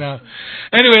room right now.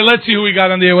 Anyway, let's see who we got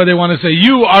on the air, what they want to say.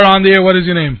 You are on the air. What is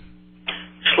your name?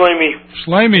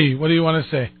 Shlomi. What do you want to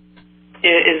say?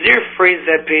 Is there a phrase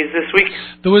that pays this week?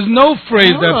 There was no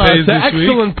phrase that pays this week.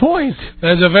 Excellent point.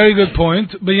 That's a very good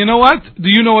point. But you know what? Do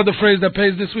you know what the phrase that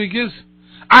pays this week is?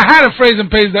 I had a phrase that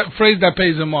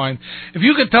pays in mind. If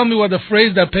you could tell me what the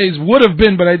phrase that pays would have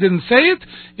been, but I didn't say it,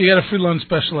 you get a free lunch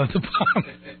special at the bottom.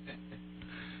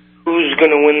 who's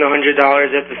going to win the $100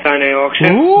 at the Sinai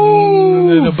auction.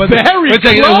 Ooh, but very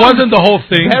close. It wasn't the whole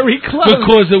thing. Very close.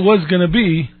 Because it was going to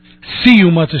be see you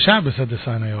Matzah Shabbos at the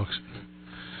Sinai auction.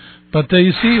 But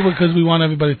you see, because we want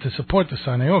everybody to support the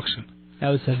Sinai auction. That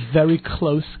was a very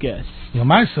close guess.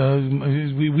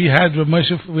 Lamaisa, we had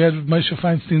Moshe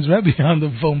Feinstein's Rebbe on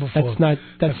the phone before.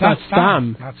 That's not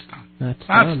Stam. Not Stam. Not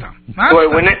Stam. Do I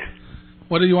win it?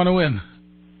 What do you want to win?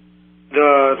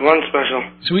 The lunch special.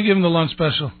 Should we give him the lunch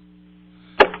special?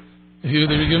 Did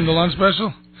we give him the lunch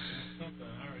special?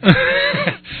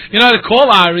 You know, to call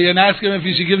Ari and ask him if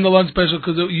you should give him the lunch special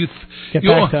because get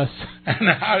back to us. And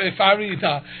if Ari,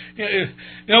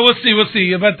 we'll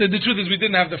see. But the truth is, we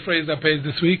didn't have the phrase that pays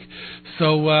this week.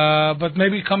 So, but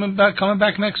maybe coming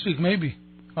back next week, maybe.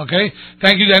 Okay.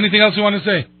 Thank you. Anything else you want to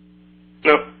say?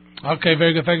 No. Okay,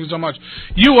 very good. Thank you so much.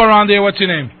 You are on there. What's your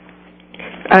name?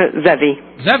 Zevi.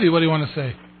 Zevi, what do you want to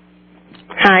say?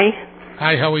 Hi.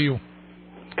 Hi. How are you?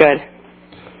 Good.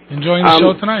 Enjoying the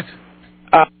show tonight?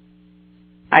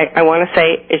 I want to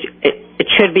say it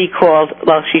should be called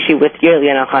Leil Shishi with Yoely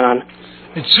and Elchanan.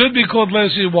 It should be called Leil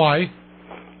Shishi. Why?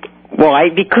 Why?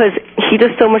 Because he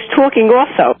does so much talking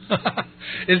also.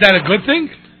 Is that a good thing?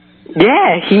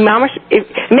 Yeah. Imagine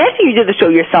you did the show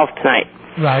yourself tonight.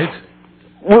 Right.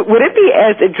 Would it be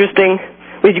as interesting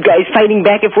with you guys fighting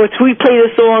back and forth? Should we play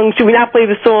the song? Should we not play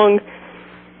the song?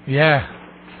 Yeah.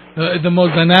 The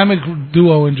most dynamic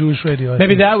duo in Jewish radio.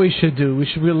 Maybe that we should do. We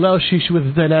should be Leil Shishi with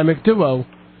a dynamic duo.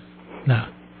 No.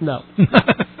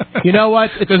 You know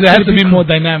what? Because it has to be more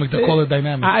dynamic to call it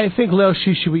dynamic. I think Leil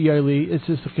Shishi with Yoely is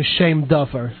just like a shame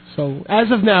duffer. So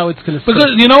as of now, it's going to.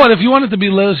 Because you know what? If you want it to be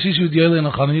Leil Shishi with Yoely and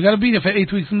Elchanan, you got to be here for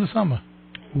 8 weeks in the summer.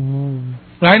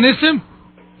 Right, Nissim?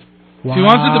 Wow. If you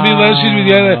want it to be Leil Shishi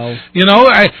with Yoely, you know,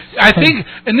 I think.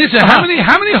 And listen, how many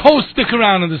hosts stick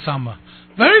around in the summer?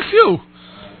 Very few.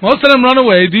 Most of them run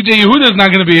away. DJ Yehuda's not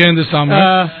going to be here in the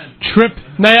summer.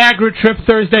 Niagara trip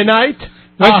Thursday night.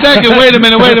 Wait a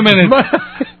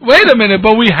minute,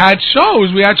 but we had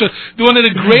shows. One of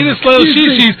the greatest Leil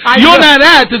Shishis you're not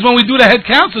at is when we do the head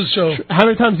council show. How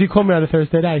many times do you call me on a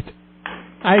Thursday night?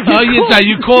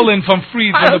 You call in from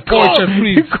Fried, from the porch at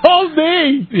Fried. You called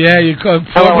me. Yeah, you called.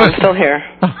 Hello, I'm still here.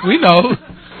 We know.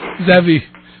 Zevi,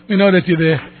 we know that you're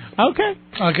there. Okay.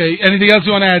 Anything else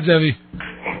you want to add, Zevi?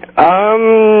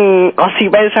 I'll see you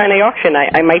by the Sinai auction.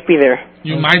 I might be there.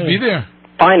 You might be there.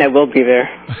 Fine, I will be there.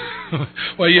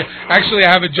 Well, I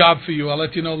have a job for you. I'll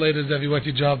let you know later, Zevi, what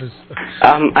your job is.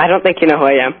 I don't think you know who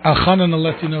I am. Elchanan will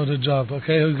let you know the job,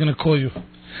 okay? He's going to call you.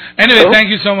 Anyway, Thank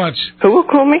you so much. Who will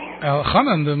call me?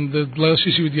 Elchanan, the Leil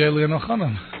Shishi with Yoely and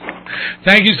Elchanan.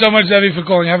 Thank you so much, Zevi, for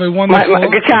calling. Have a wonderful...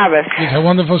 Good Shabbos. A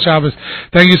wonderful Shabbos.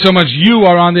 Thank you so much. You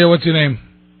are on there. What's your name?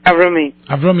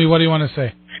 Avrumi, what do you want to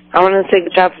say? I want to say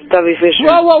good job to Davi Fisher.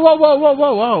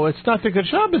 Whoa. It's not the good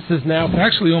Shabbos now. It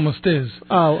actually almost is.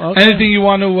 Oh, okay. Anything you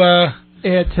want to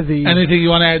add to the... Anything you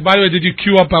want to add? By the way, did you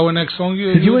queue up our next song?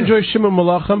 Did you enjoy Shimon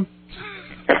Malachim?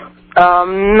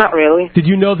 Not really. Did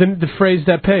you know the phrase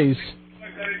that pays?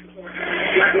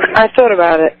 I thought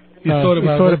about it. You thought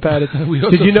about it.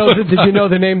 Did you know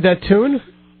the name that tune?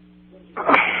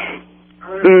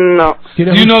 No. Do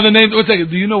you know the name? Wait a second.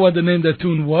 Do you know what the name that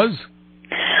tune was?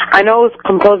 I know it was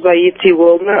composed by E.T.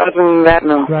 Waldner. Other than that,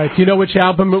 no. Right. Do you know which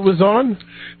album it was on?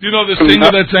 Do you know the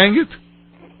singer that sang it?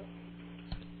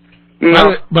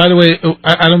 No. By the way,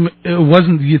 it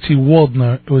wasn't E.T.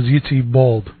 Waldner. It was E.T.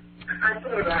 Bald.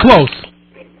 Close.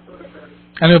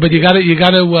 Anyway, but you got to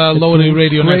lower the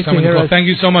radio next time when you call. Thank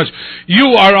you so much.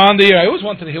 You are on the air. I always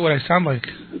wanted to hear what I sound like.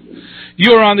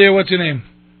 You are on the air. What's your name?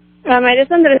 I just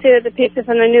wanted to say that the pizza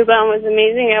from the new bomb was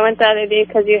amazing. I went the other day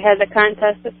because you had the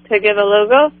contest to give a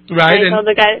logo. Right. And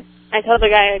I told the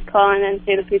guy I'd call in and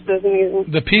say the pizza was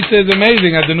amazing. The pizza is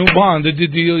amazing at the new bomb.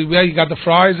 You got the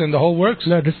fries and the whole works?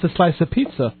 No, just the slice of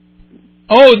pizza.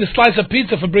 Oh, the slice of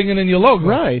pizza for bringing in your logo.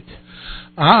 Right.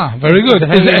 Ah, very good. Is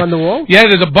it hanging on the wall? Yeah,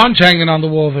 there's a bunch hanging on the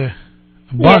wall there.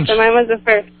 A bunch. Yeah, so mine was the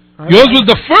first. Yours was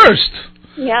the first?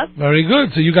 Yep. Very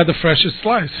good. So you got the freshest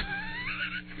slice.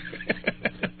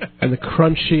 And the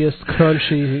crunchiest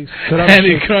crunchy.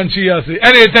 Any crunchy yossi.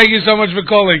 Anyway, thank you so much for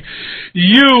calling.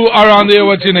 You are on there.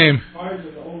 What's your name?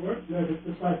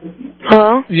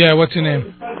 Hello? Yeah, what's your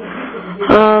name?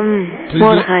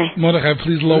 Mordechai. Mordechai,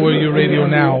 please lower your radio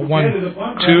now. 1,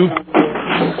 2,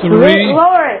 3.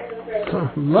 Lower it.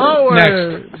 Lower.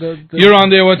 Next. You're on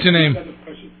there. What's your name?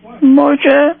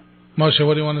 Moshe. Moshe,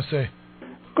 what do you want to say?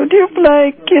 Could you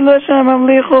play Kilo Shem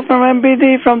Amlichu from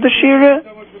MBD from the Shira?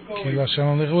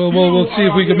 We'll see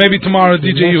if we can. Maybe tomorrow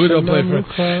DJ Yehuda will play for it.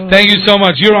 Thank you so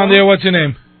much. You're on there. What's your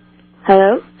name?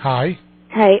 Hello. Hi.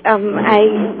 Hey.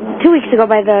 2 weeks ago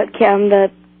by the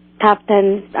top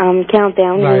 10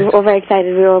 countdown. Right. We were all very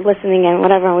excited. We were all listening and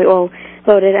whatever, and we all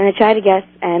voted. And I tried to guess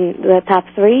and the top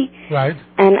 3. Right.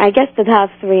 And I guessed the top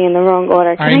 3 in the wrong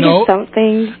order. Can I know. get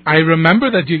something? I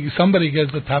remember that somebody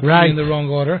gets the top 3 in the wrong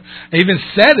order. I even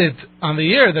said it on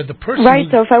the air that the person... Right,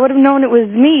 so if I would have known it was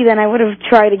me, then I would have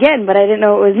tried again, but I didn't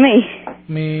know it was me.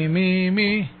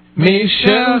 Me.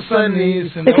 Michelle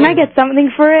Sunny. So can I get something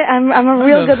for it? I'm a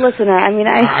real good listener. I mean,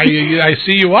 I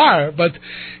see you are, but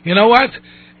you know what?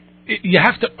 You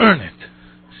have to earn it.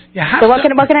 You have so what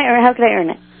can I earn? How can I earn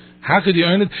it? How could you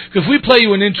earn it? If we play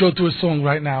you an intro to a song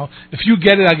right now, if you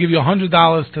get it, I'll give you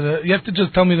 $100 to the... You have to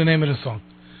just tell me the name of the song.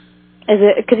 Is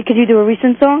it? Could you do a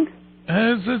recent song?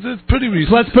 It's pretty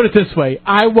recent. Let's put it this way.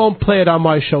 I won't play it on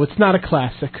my show. It's not a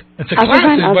classic. It's a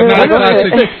classic, but not a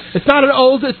classic. It's not an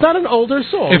older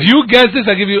song. If you guess this,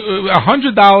 I give you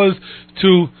 $100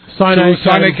 to Sinai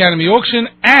Academy auction,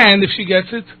 and if she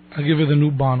gets it, I'll give her the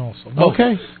new bond also. Both.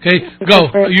 Okay, go.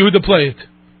 You to play it.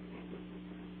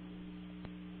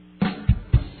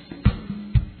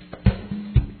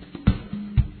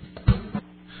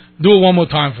 Do it one more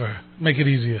time for her. Make it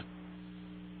easier.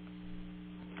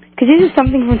 Could you do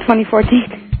something from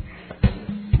 2014?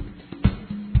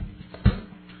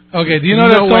 Okay, do you know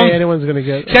that song? No way anyone's going to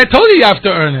get it. See, I told you have to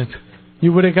earn it.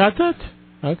 You would have got that?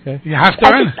 Okay. You have to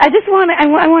earn it. I just want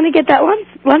to get that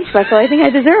lunch special. I think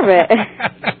I deserve it.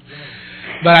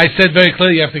 But I said very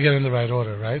clearly you have to get in the right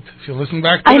order, right? If you listen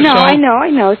back to I the show. I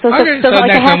know. So like next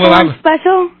a half lunch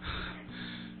special?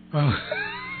 Well,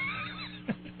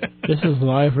 this is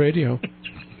live radio.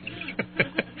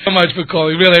 So much for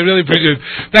calling. Really, I really appreciate it.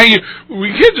 Thank you.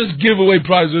 We can't just give away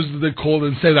prizes that they called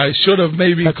and said I should have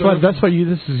maybe. That's why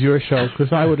this is your show,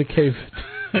 because I would have caved.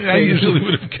 I usually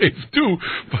would have caved too,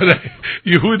 but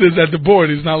Yehuda's at the board.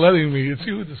 He's not letting me. It's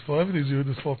Yehuda's fault. Everything's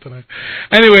Yehuda's fault tonight.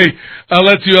 Anyway,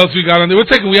 let's see what else we got on there.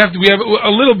 We have a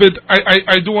little bit.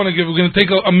 I do want to give. We're going to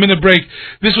take a minute break.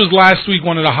 This was last week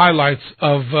one of the highlights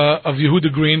of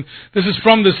Yehuda Green. This is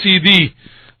from the CD.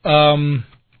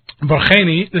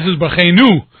 Barcheni. This is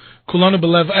Barchenu. Kulanu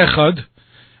Belev Echad.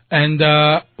 And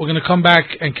we're going to come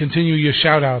back and continue your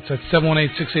shout-outs at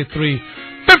 718-683-5858,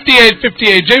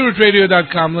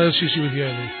 jrootradio.com. Let us shishi with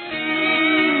Yoely.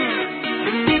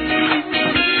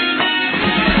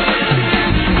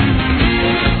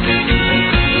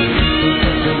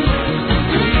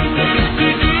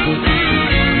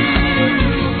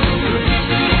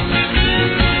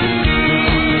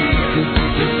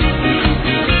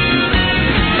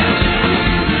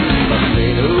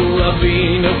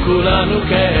 כולנו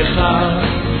כאחד,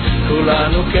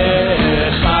 כולנו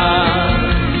כאחד.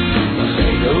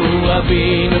 אחינו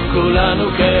אבינו כולנו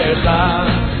כאחד,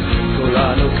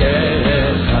 כולנו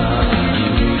כאחד.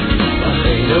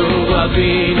 אחינו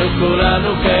אבינו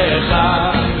כולנו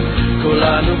כאחד,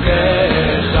 כולנו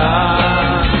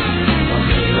כאחד.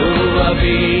 אחינו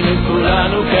אבינו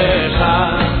כולנו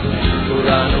כאחד,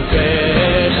 כולנו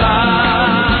כאחד.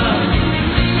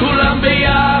 כולם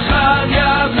ביחד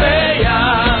יד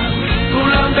ביד,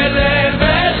 כולם בלב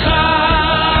אחד,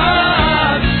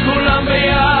 כולם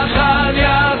ביחד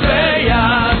יד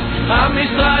ביד, עם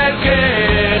ישראל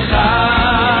כאחד.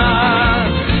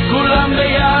 כולם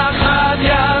ביחד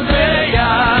יד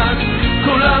ביד,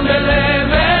 כולם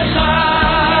בלב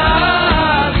אחד,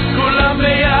 כולם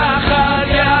ביחד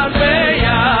יד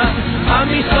ביד, עם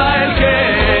ישראל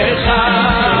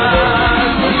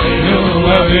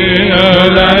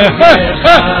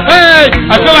Hey!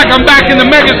 I feel like I'm back in the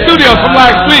mega studio from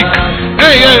last week.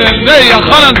 Hey,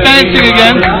 Yochanan dancing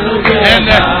again. And,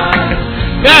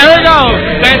 here we go.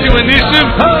 Dancing with Nishim.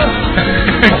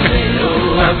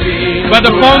 But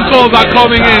the phone calls are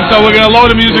coming in, so we're going to lower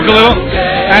the music a little.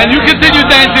 And you continue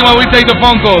dancing while we take the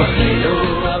phone calls.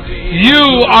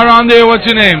 You are on there. What's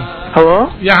your name? Hello?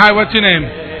 Yeah, hi. What's your name?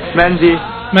 Mandy.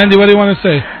 Mandy, what do you want to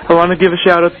say? I want to give a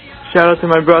shout out to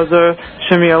my brother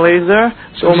Shemi Elazer,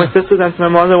 to all my sisters, and to my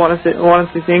mother. I want to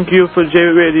say thank you for J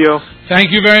Radio.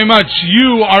 Thank you very much.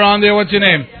 You are on there. What's your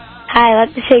name? Hi, I'd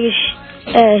like to say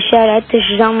a shout out to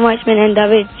Shazam Weitzman and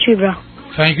David Tribro.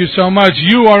 Thank you so much.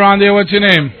 You are on there. What's your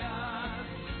name?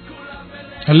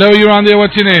 Hello, you're on there.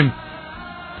 What's your name?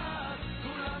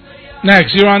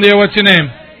 Next, you're on there. What's your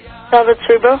name? David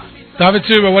Tribro. David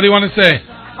Tribro, what do you want to say?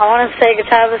 I want to say good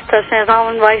Shabbos to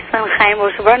Shazam Weitzman, Chaim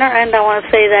Osberner, and I want to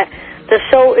say that the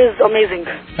show is amazing.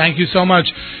 Thank you so much.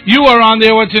 You are on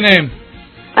there. What's your name?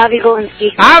 Avi Galinsky.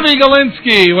 Avi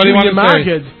Galinsky. What do you want to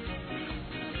say?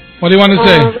 What do you want to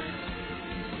say?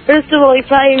 First of all, you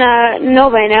probably not know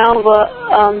by now,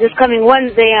 but this coming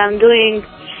Wednesday I'm doing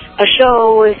a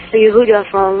show with Yehuda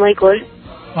from Lakewood.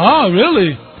 Oh,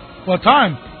 really? What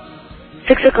time?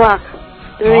 6 o'clock.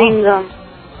 Doing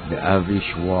the Avi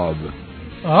Schwab.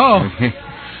 Oh,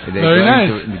 very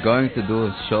nice. They're going to do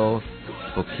a show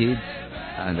for kids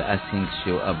and asking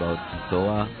show about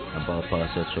Torah, about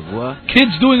Parashat Shavua.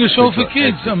 Kids doing a show for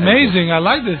kids. Amazing. I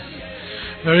like this.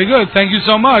 Very good. Thank you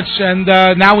so much. And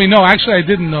now we know. Actually, I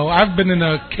didn't know. I've been in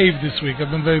a cave this week. I've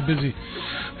been very busy.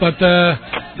 But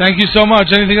thank you so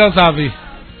much. Anything else, Avi?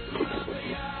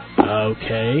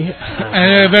 Okay.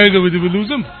 Very good. Did we lose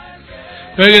him?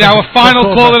 Very good. Our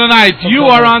final call of the night. You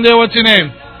are on there. What's your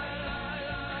name?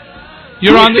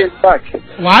 You're on there.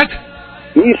 What?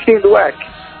 Nishin Dweck.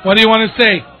 What do you want to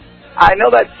say? I know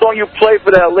that song you played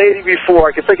for that lady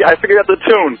before. I figured out the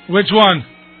tune. Which one?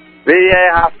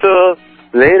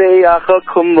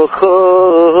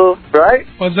 Right?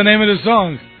 What's the name of the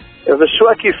song? It was a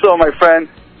Shweki song, my friend.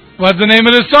 What's the name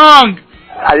of the song?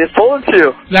 I just told it to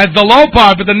you. That's the low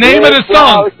part, but the name of the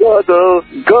song. Say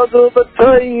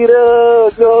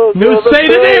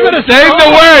the name of the song.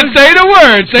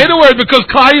 Say the word, because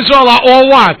Klal Yisrael are all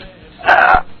what?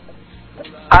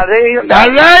 Very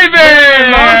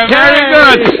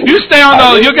good. You stay on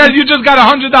though. You just got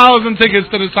 $100 in tickets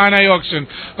to the Sinai auction.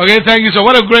 Okay, thank you. So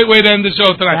what a great way to end the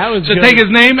show tonight. So take his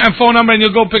name and phone number and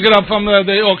you'll go pick it up from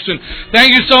the auction.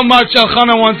 Thank you so much,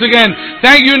 Elchana, once again.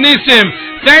 Thank you, Nisim.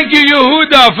 Thank you,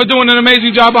 Yehuda, for doing an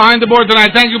amazing job behind the board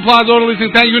tonight. Thank you, Plaza Auto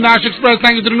Leasing. Thank you, Nash Express.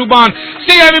 Thank you to the new bond.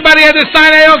 See everybody at the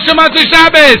Sinai auction Matzah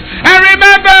Shabbos. And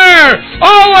remember,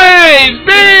 always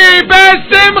be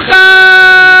besimcha.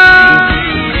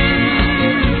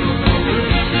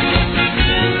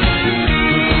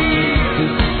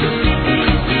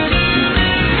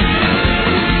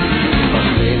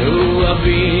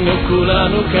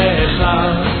 כולנו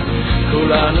כאחד,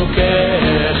 כולנו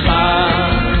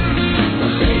כאחד.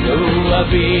 אחינו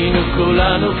אבינו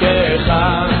כולנו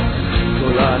כאחד,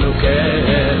 כולנו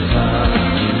כאחד.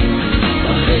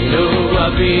 אחינו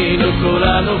אבינו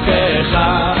כולנו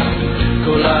כאחד,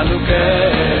 כולנו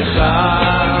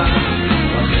כאחד.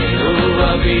 אחינו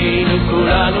אבינו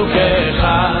כולנו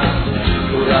כאחד,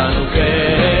 כולנו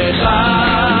כאחד.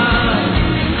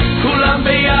 כולם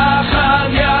ביחד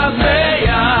יד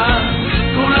ביד,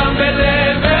 כולם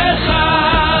בלב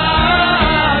אחד,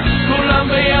 כולם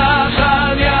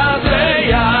ביחד יד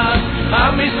ביד,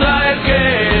 עם ישראל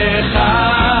כאחד.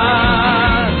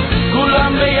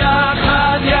 כולם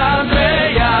ביחד יד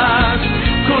ביד,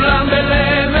 כולם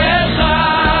בלב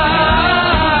אחד,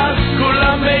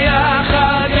 כולם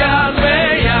ביחד יד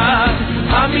ביד,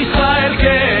 עם ישראל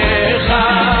כאחד.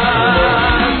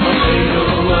 אחינו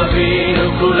אבינו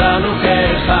כולנו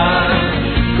כאחד,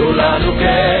 כולנו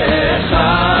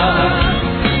כאחד.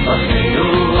 אחינו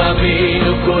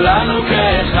אבינו כולנו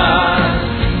כאחד,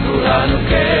 כולנו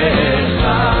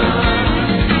כאחד.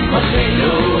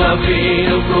 אחינו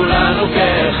אבינו כולנו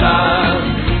כאחד,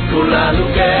 כולנו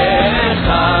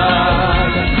כאחד.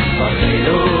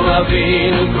 אחינו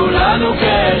אבינו כולנו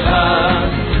כאחד,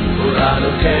 כולנו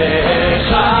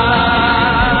כאחד.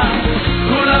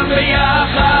 כולם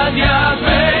ביחד יד